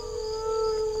戸か、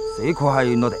成功俳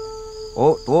優ので、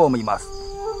と思います。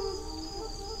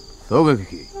そうか、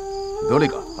どれ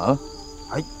か、あ？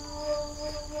はい。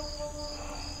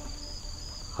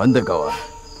反対側は、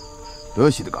ど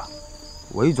うしてか？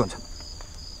伪装者。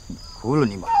来る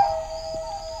には。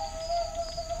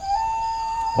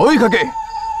追いかけ。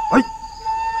はい。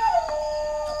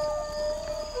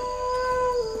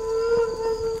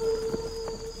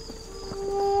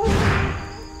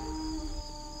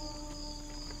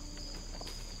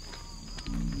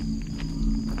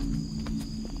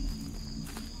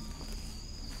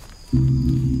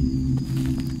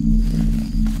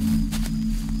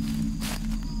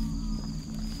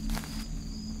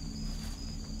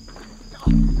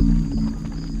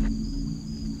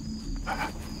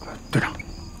队长，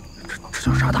这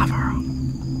叫啥打法啊？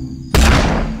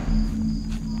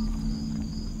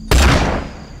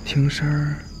听声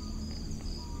儿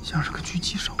像是个狙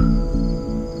击手，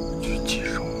狙击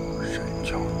手神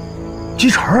教击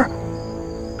锤儿，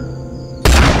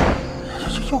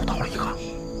又倒了一个。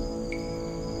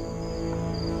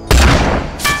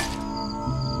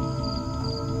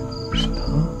是他？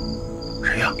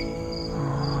谁呀？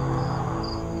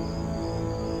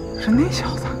是那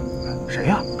小子。谁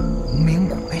呀？无名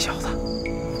谷那小子，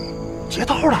劫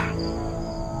道的。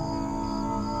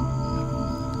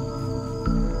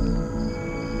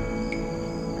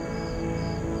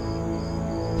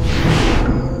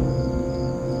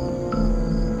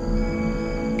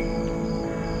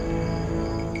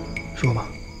说吧，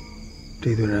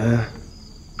这队人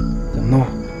怎么弄？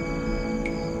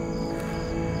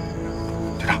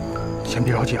队长，先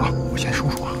别着急啊，我先数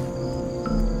数啊。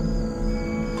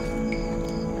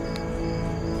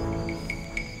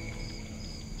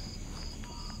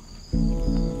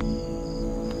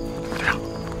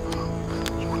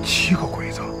7个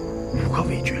鬼子，5个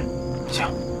伪军，行，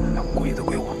那鬼子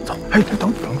归我，走。哎，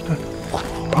等，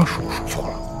我数错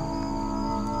了。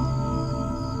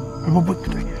不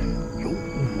对，有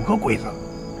5个鬼子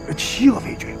，7个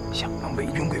伪军，行，那伪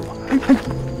军归我。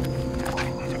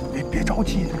别着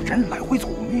急，人来回走，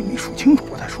没数清楚，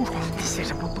我再数数。你先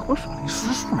生不多说了，你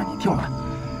数数嘛，你听我的。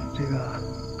这个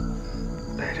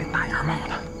戴这大檐帽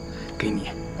的给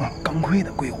你，钢盔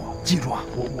的归我，记住啊，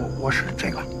我是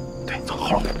这个。对，走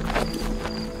好了。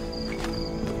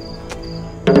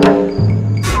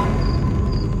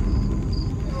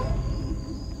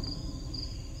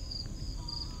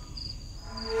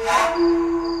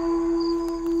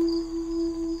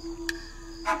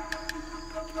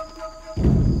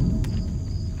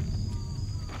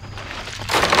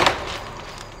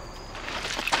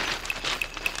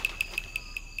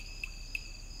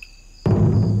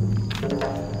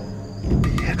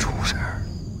别出声儿，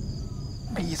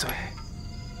闭嘴。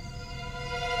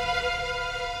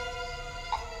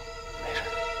没事。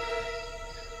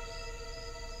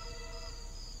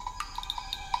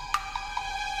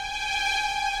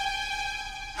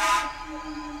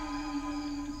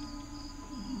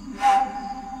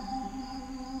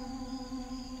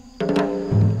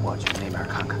我去那边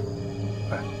看看。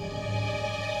哎。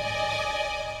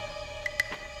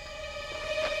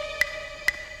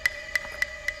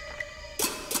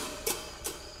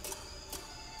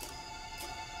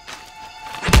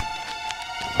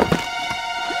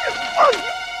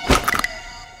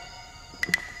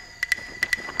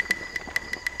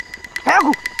哎呀，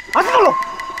阿斯鲁，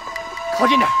靠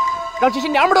近点，让这些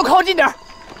娘们都靠近点。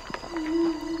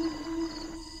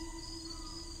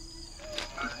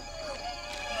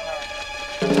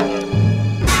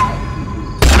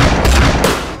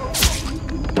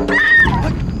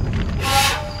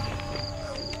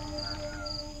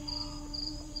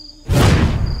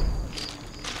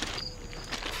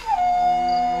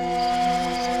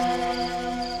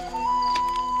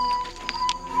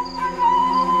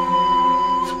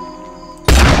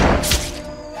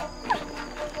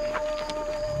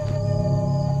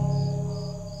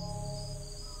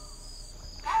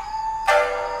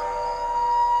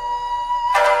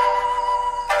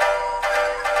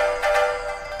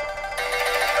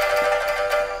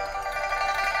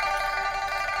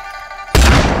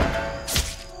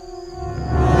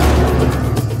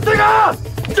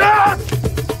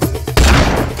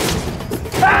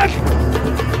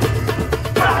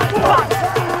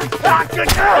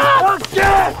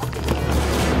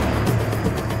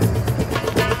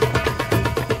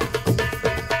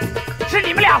是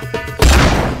你们俩！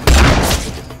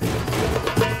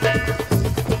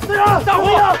队长，大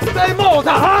伙，戴帽子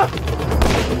啊！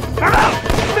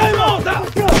戴帽子，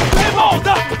戴帽子，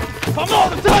把帽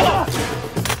子摘了！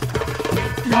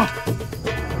队长，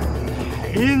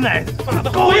回来！妈的，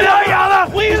回来呀！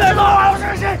回来嘛！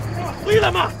是谁？回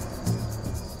来嘛！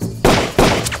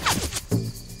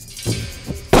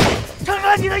睁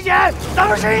开你的眼，咱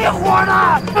们是一伙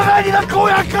的！睁开你的狗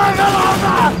眼，看看老子！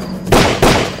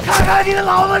看看你的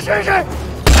老子身上！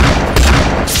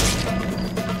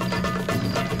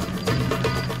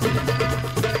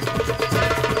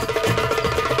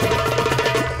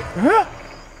嗯，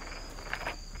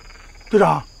队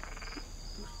长，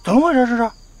怎么回事？这是？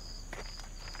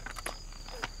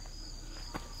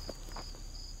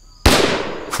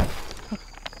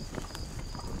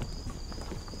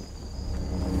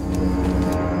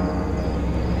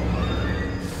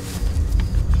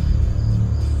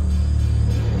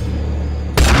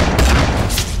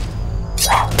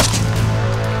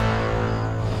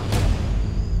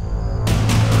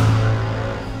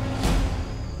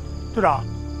队长，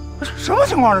什么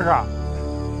情况这是？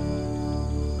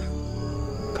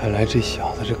看来这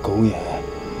小子这狗眼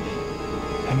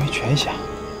还没全瞎。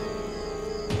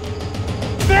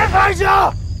别开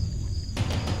枪！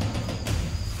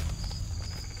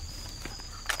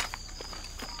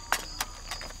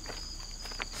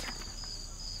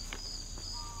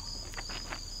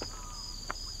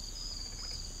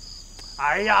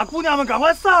哎呀，姑娘们，赶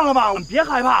快散了吧！别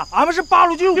害怕，俺们是八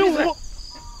路军功夫。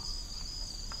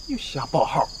又瞎报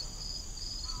号，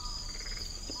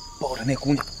抱着那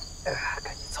姑娘，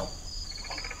赶紧走。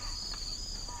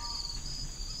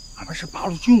俺们是八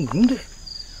路军武工队，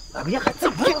别喊怎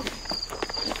么了？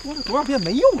说了多少遍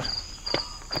没用是吧？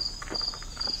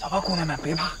走吧，姑娘们，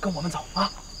别怕，跟我们走啊！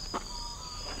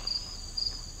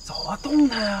走啊，动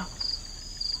弹啊！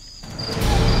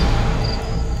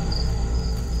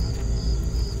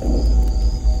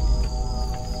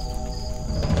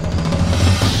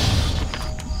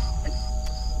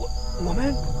我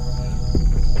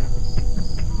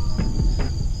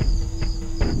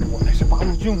们是八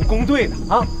路军武工队的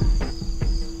啊！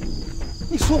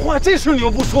你说话这事你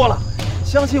又不说了，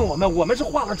相信我们，我们是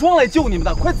化了妆来救你们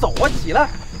的，快走啊，起来！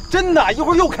真的，一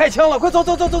会儿又开枪了，快走！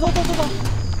对，走！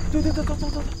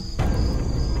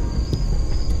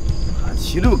喊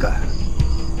齐路干！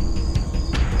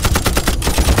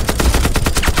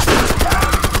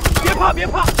别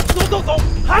怕，走！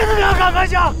还是两杆开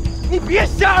枪！你别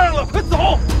瞎嚷了，快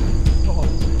走！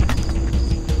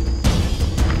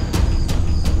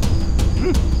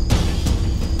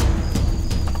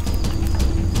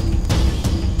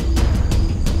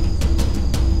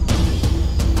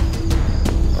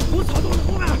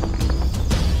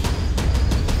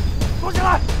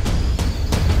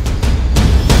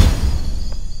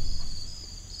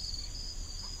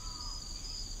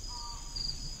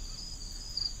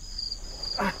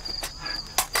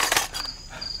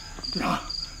队长，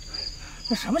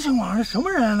这什么情况？这什么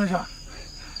人啊？那是？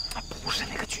不是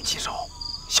那个狙击手，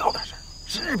小点声，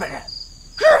是日本人。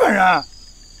日本人？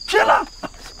拼了！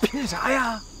拼啥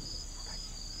呀？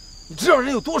你知道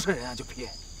人有多少人啊？就拼？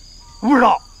我不知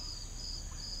道。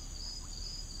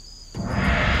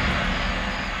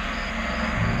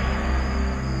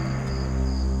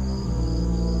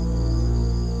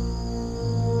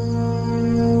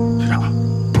队长，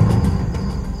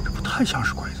这不太像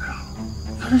是鬼子呀！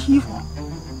你看这衣服。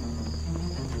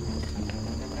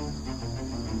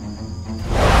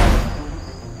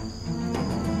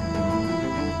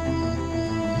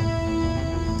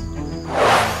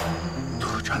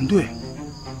 对，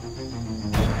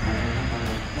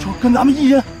就是跟咱们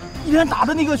一连打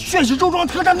的那个血洗周庄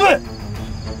特战队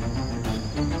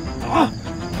啊！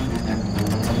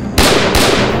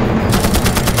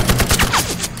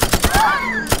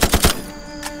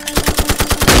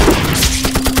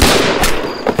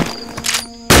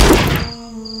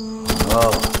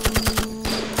哦，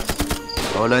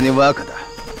后来你挖个的，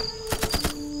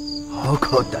好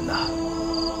口的呢。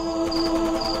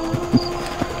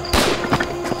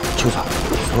 中佐、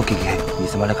その撃兵見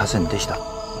せまれませんでした。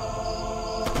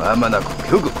まもなく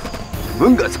挙国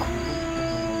軍がつく。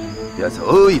やつ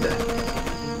多いだ。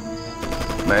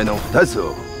前の2つ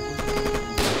を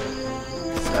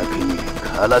先に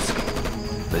からすけ。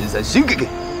分散進撃。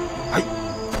はい。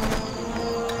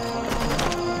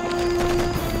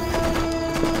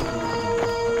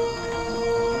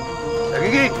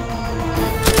射撃。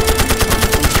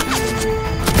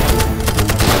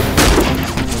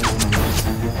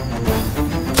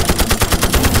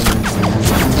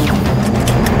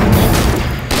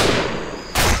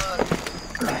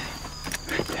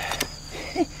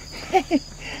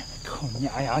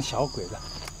 娘养小鬼子，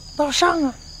到上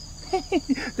啊！嘿嘿，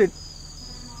对。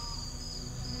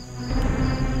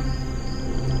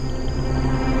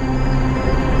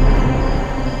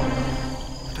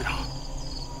队长，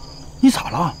你咋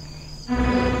了？大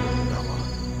伙，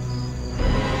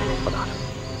不打了，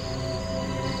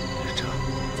撤。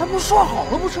咱不是说好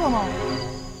了不撤吗？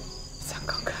咱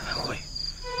刚开完会，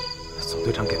总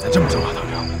队长给咱这么重要的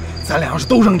任务，咱俩要是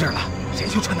都扔这儿了，谁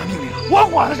就传达命令了？我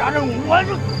管他啥任务，我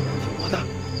这。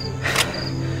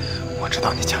 我知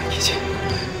道你讲义气，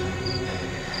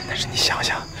但是你想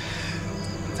想，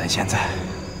咱现在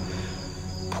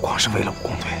不光是为了武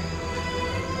工队，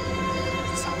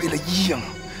咱为了一营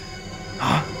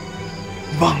啊！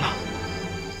你忘了，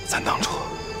咱当初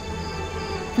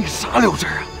为啥留这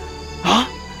儿啊？啊！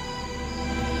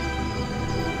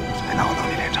还拿我当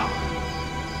你连长，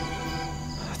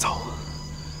走，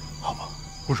好不？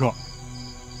不撤。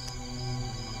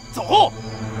走。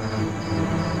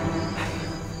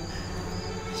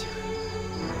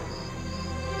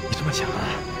 这么想啊？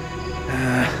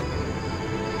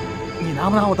你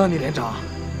拿不拿我当你连长？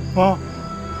啊？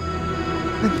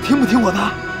那你听不听我的？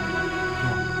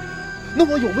那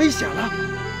我有危险了，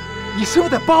你是不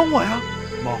是得帮我呀？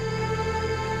妈，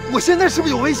我现在是不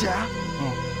是有危险？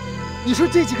你说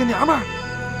这几个娘们儿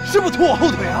是不是拖我后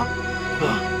腿啊？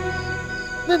啊？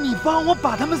那你帮我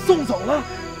把他们送走了，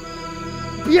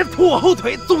别拖我后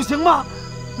腿，总行吗？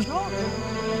行，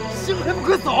行还不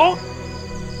快走！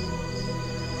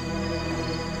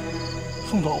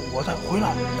 送走我再回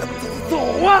来，走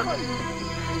啊！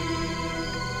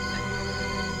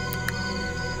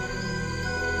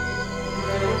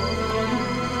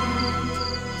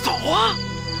走啊！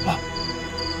啊，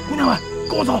姑娘们，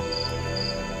跟我走！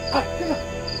哎，跟着。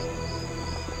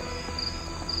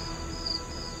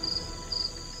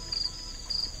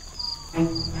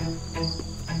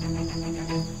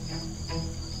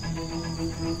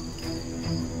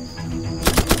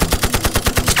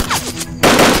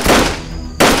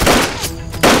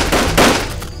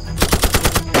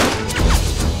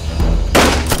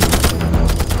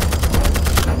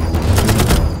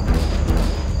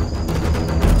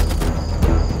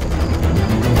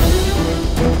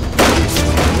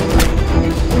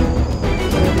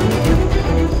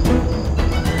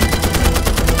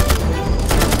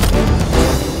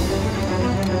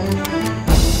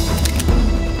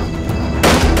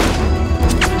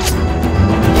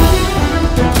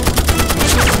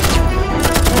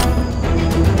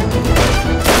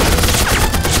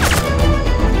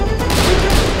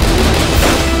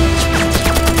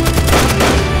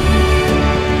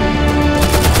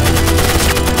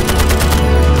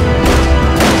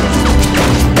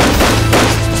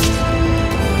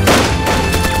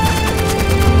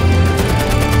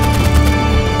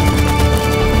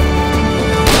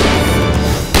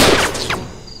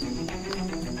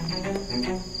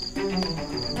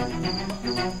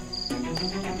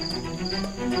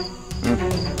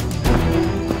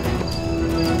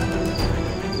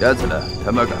奴ら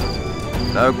弾が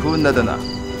楽なだな。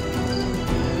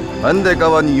反対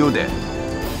側に用で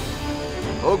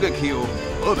攻撃をオ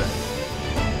ーバー。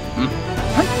うん。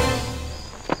はい。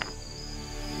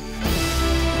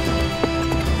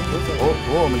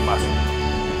我们ます。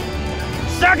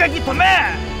下个给他们。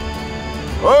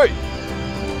喂，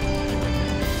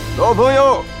老朋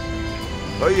友，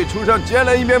可以出场见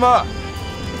了一面吗？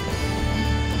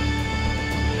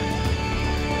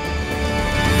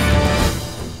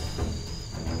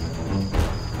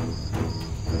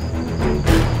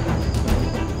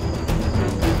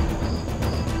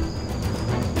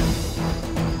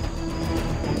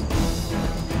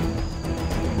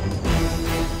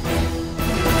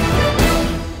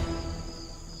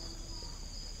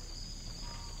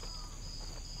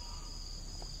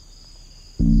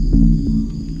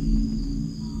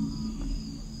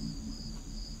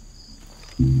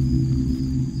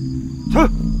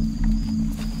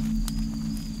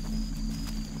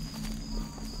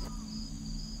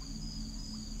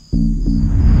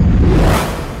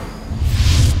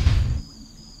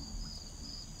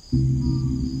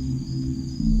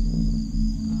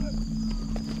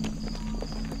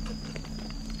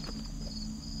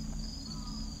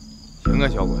行啊，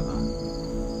小鬼子。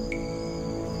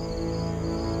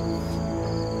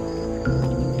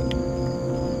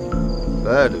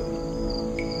白鹿，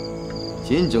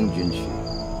金正军区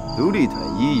独立团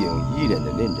1营1连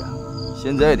的连长，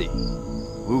现在的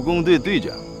武工队队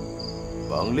长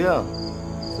王亮，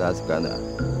啥子干的？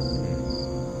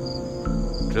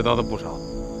知道的不少，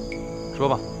说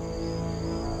吧，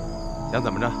想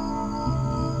怎么着？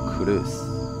克鲁斯，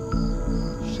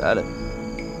杀了。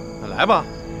那来吧，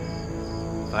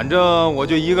反正我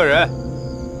就一个人，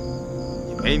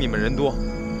也没你们人多，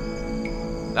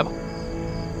来吧。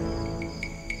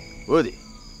我的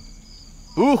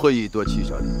不会以多欺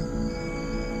少的，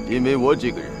因为我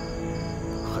这个人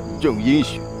很重阴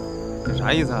血。这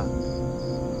啥意思啊？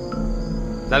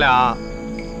咱俩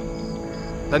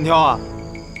单挑啊？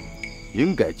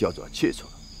应该叫做切磋。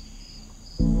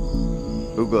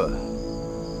不过，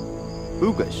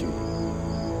不管输赢，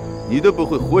你都不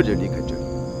会活着离开这里。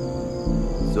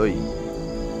所以，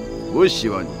我希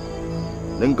望你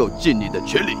能够尽你的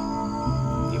全力。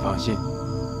你放心，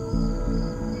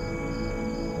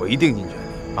我一定尽全力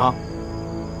啊！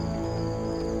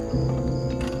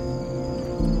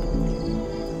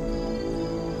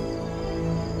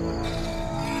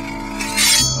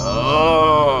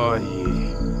哦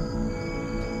咦，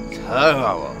太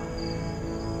好了！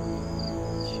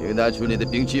请拿出你的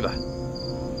兵器吧。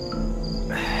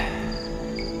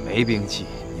没兵器，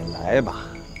你来吧。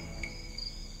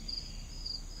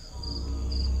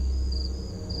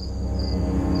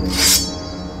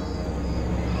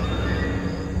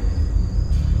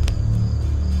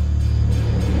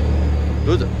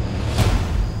犊子，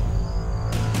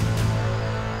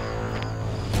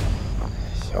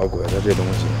小鬼子这东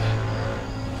西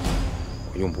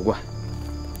我用不惯。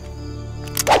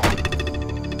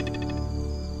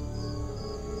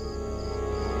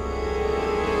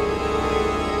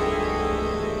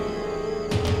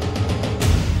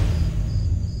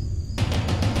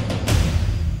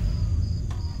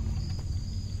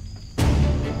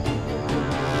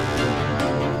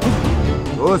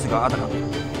どうすかあたか。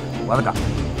わだか。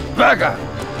バカ。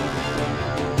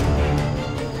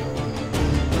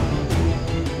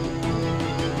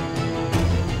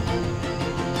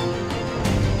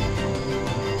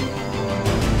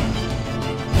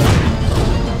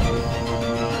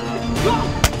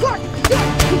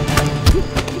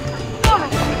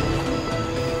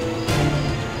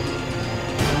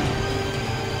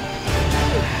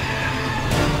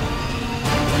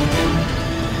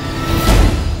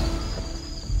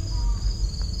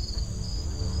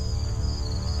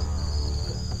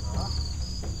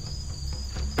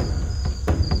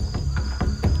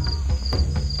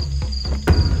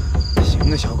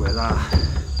行啊，小鬼子，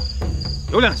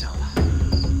有两下子。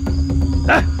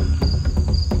来！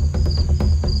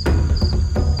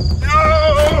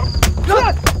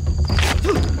来！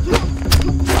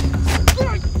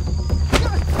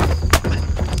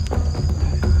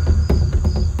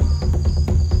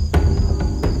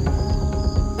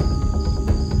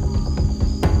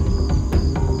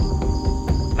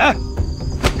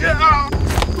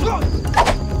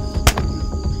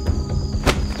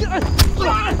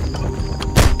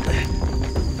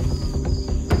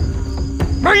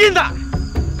门印的，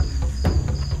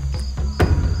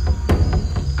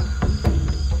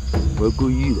我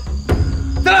故意的。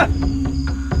再来！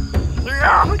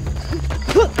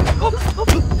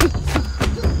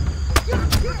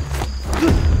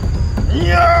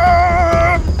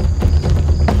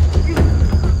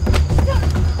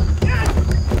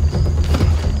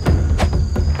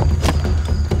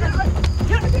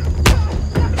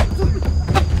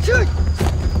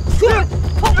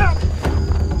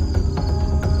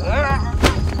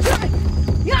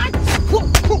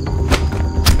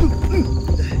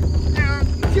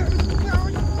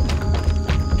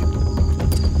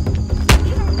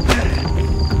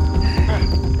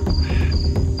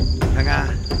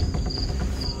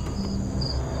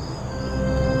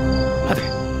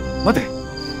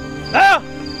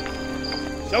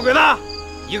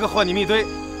一个和你们一堆，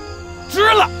知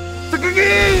了。这个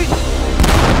给。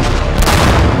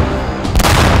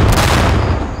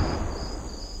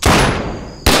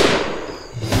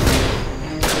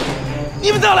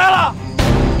你们咋来了？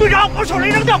队长，把手雷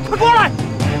扔掉，快过来！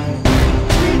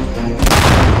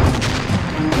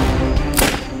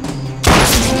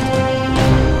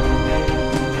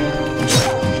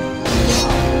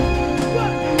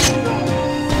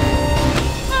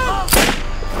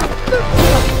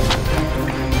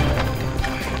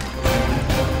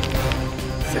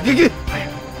给给！刘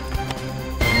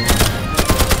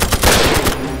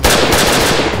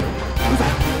仔，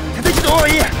他在记得我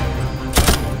一。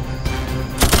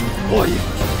我一。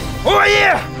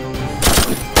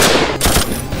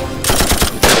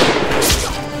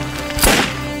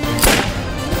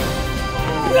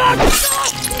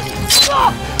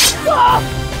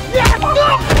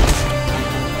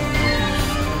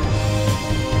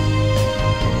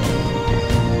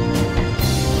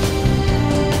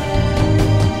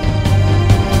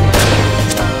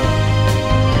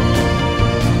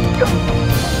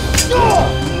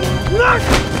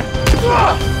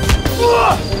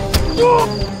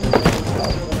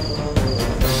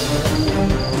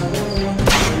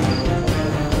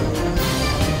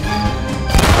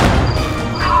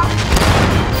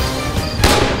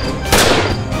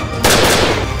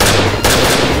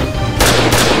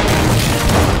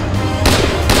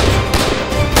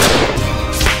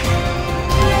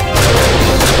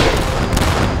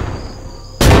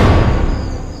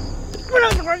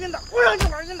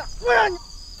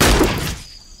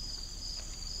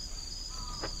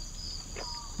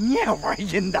 你也玩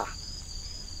阴的？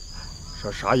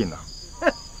说啥阴的？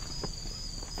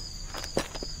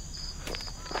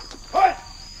哎！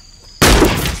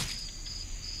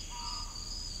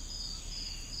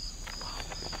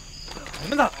你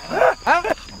们咋来了？哎！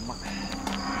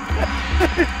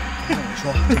我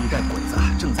说这一带鬼子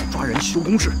正在抓人修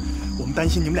工事，我们担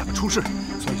心你们两个出事，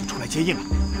所以就出来接应了。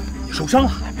你受伤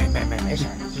了？没事，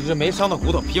这没伤到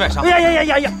骨头，皮外伤。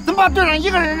呀！怎么把队长一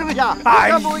个人扔下？哎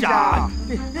呀！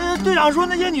队长说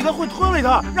那些女的会拖累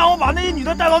他，让我把那些女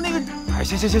的带到那个……哎，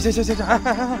行，哎，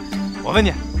我问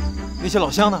你，那些老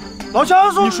乡呢？老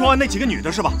乡说，你说那几个女的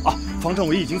是吧？啊，方政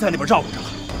委已经在那边照顾着了。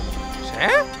谁？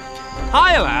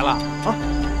他也来了？啊，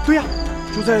对呀，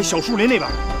就在小树林那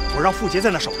边，我让傅杰在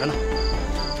那守着呢。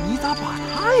你咋把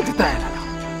他也给带来了？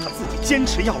他自己坚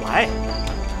持要来。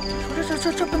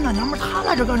说这笨大娘们，她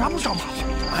来这干啥不上马？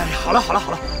哎，好了，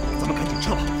咱们赶紧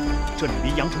撤吧。这里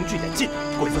离阳城据点近，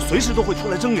鬼子随时都会出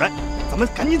来增援，咱们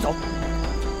赶紧走。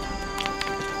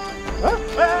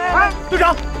哎，队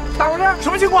长，打我这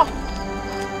什么情况？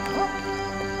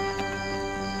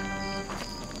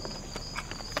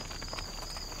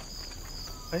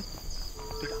哎，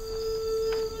队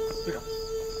长，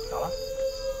咋了？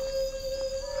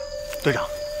队长，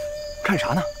看啥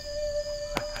呢？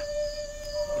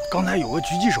刚才有个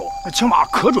狙击手，那枪法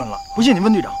可准了，不信你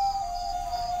问队长。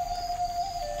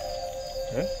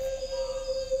哎，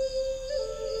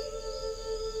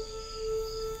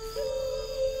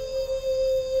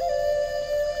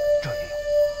这也有，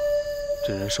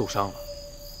这人受伤了，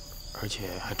而且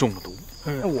还中了毒。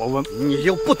我你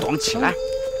又不懂起来。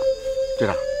队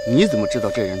长，你怎么知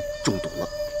道这人中毒了？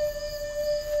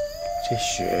这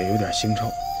血有点腥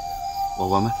臭。我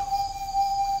闻闻。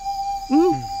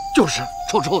就是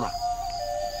臭臭的。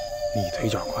你腿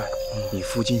脚快，你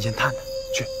附近先探探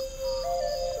去。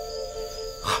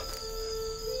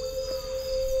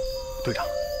队长，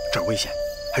这儿危险，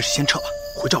还是先撤吧，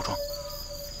回赵庄。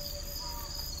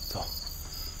走。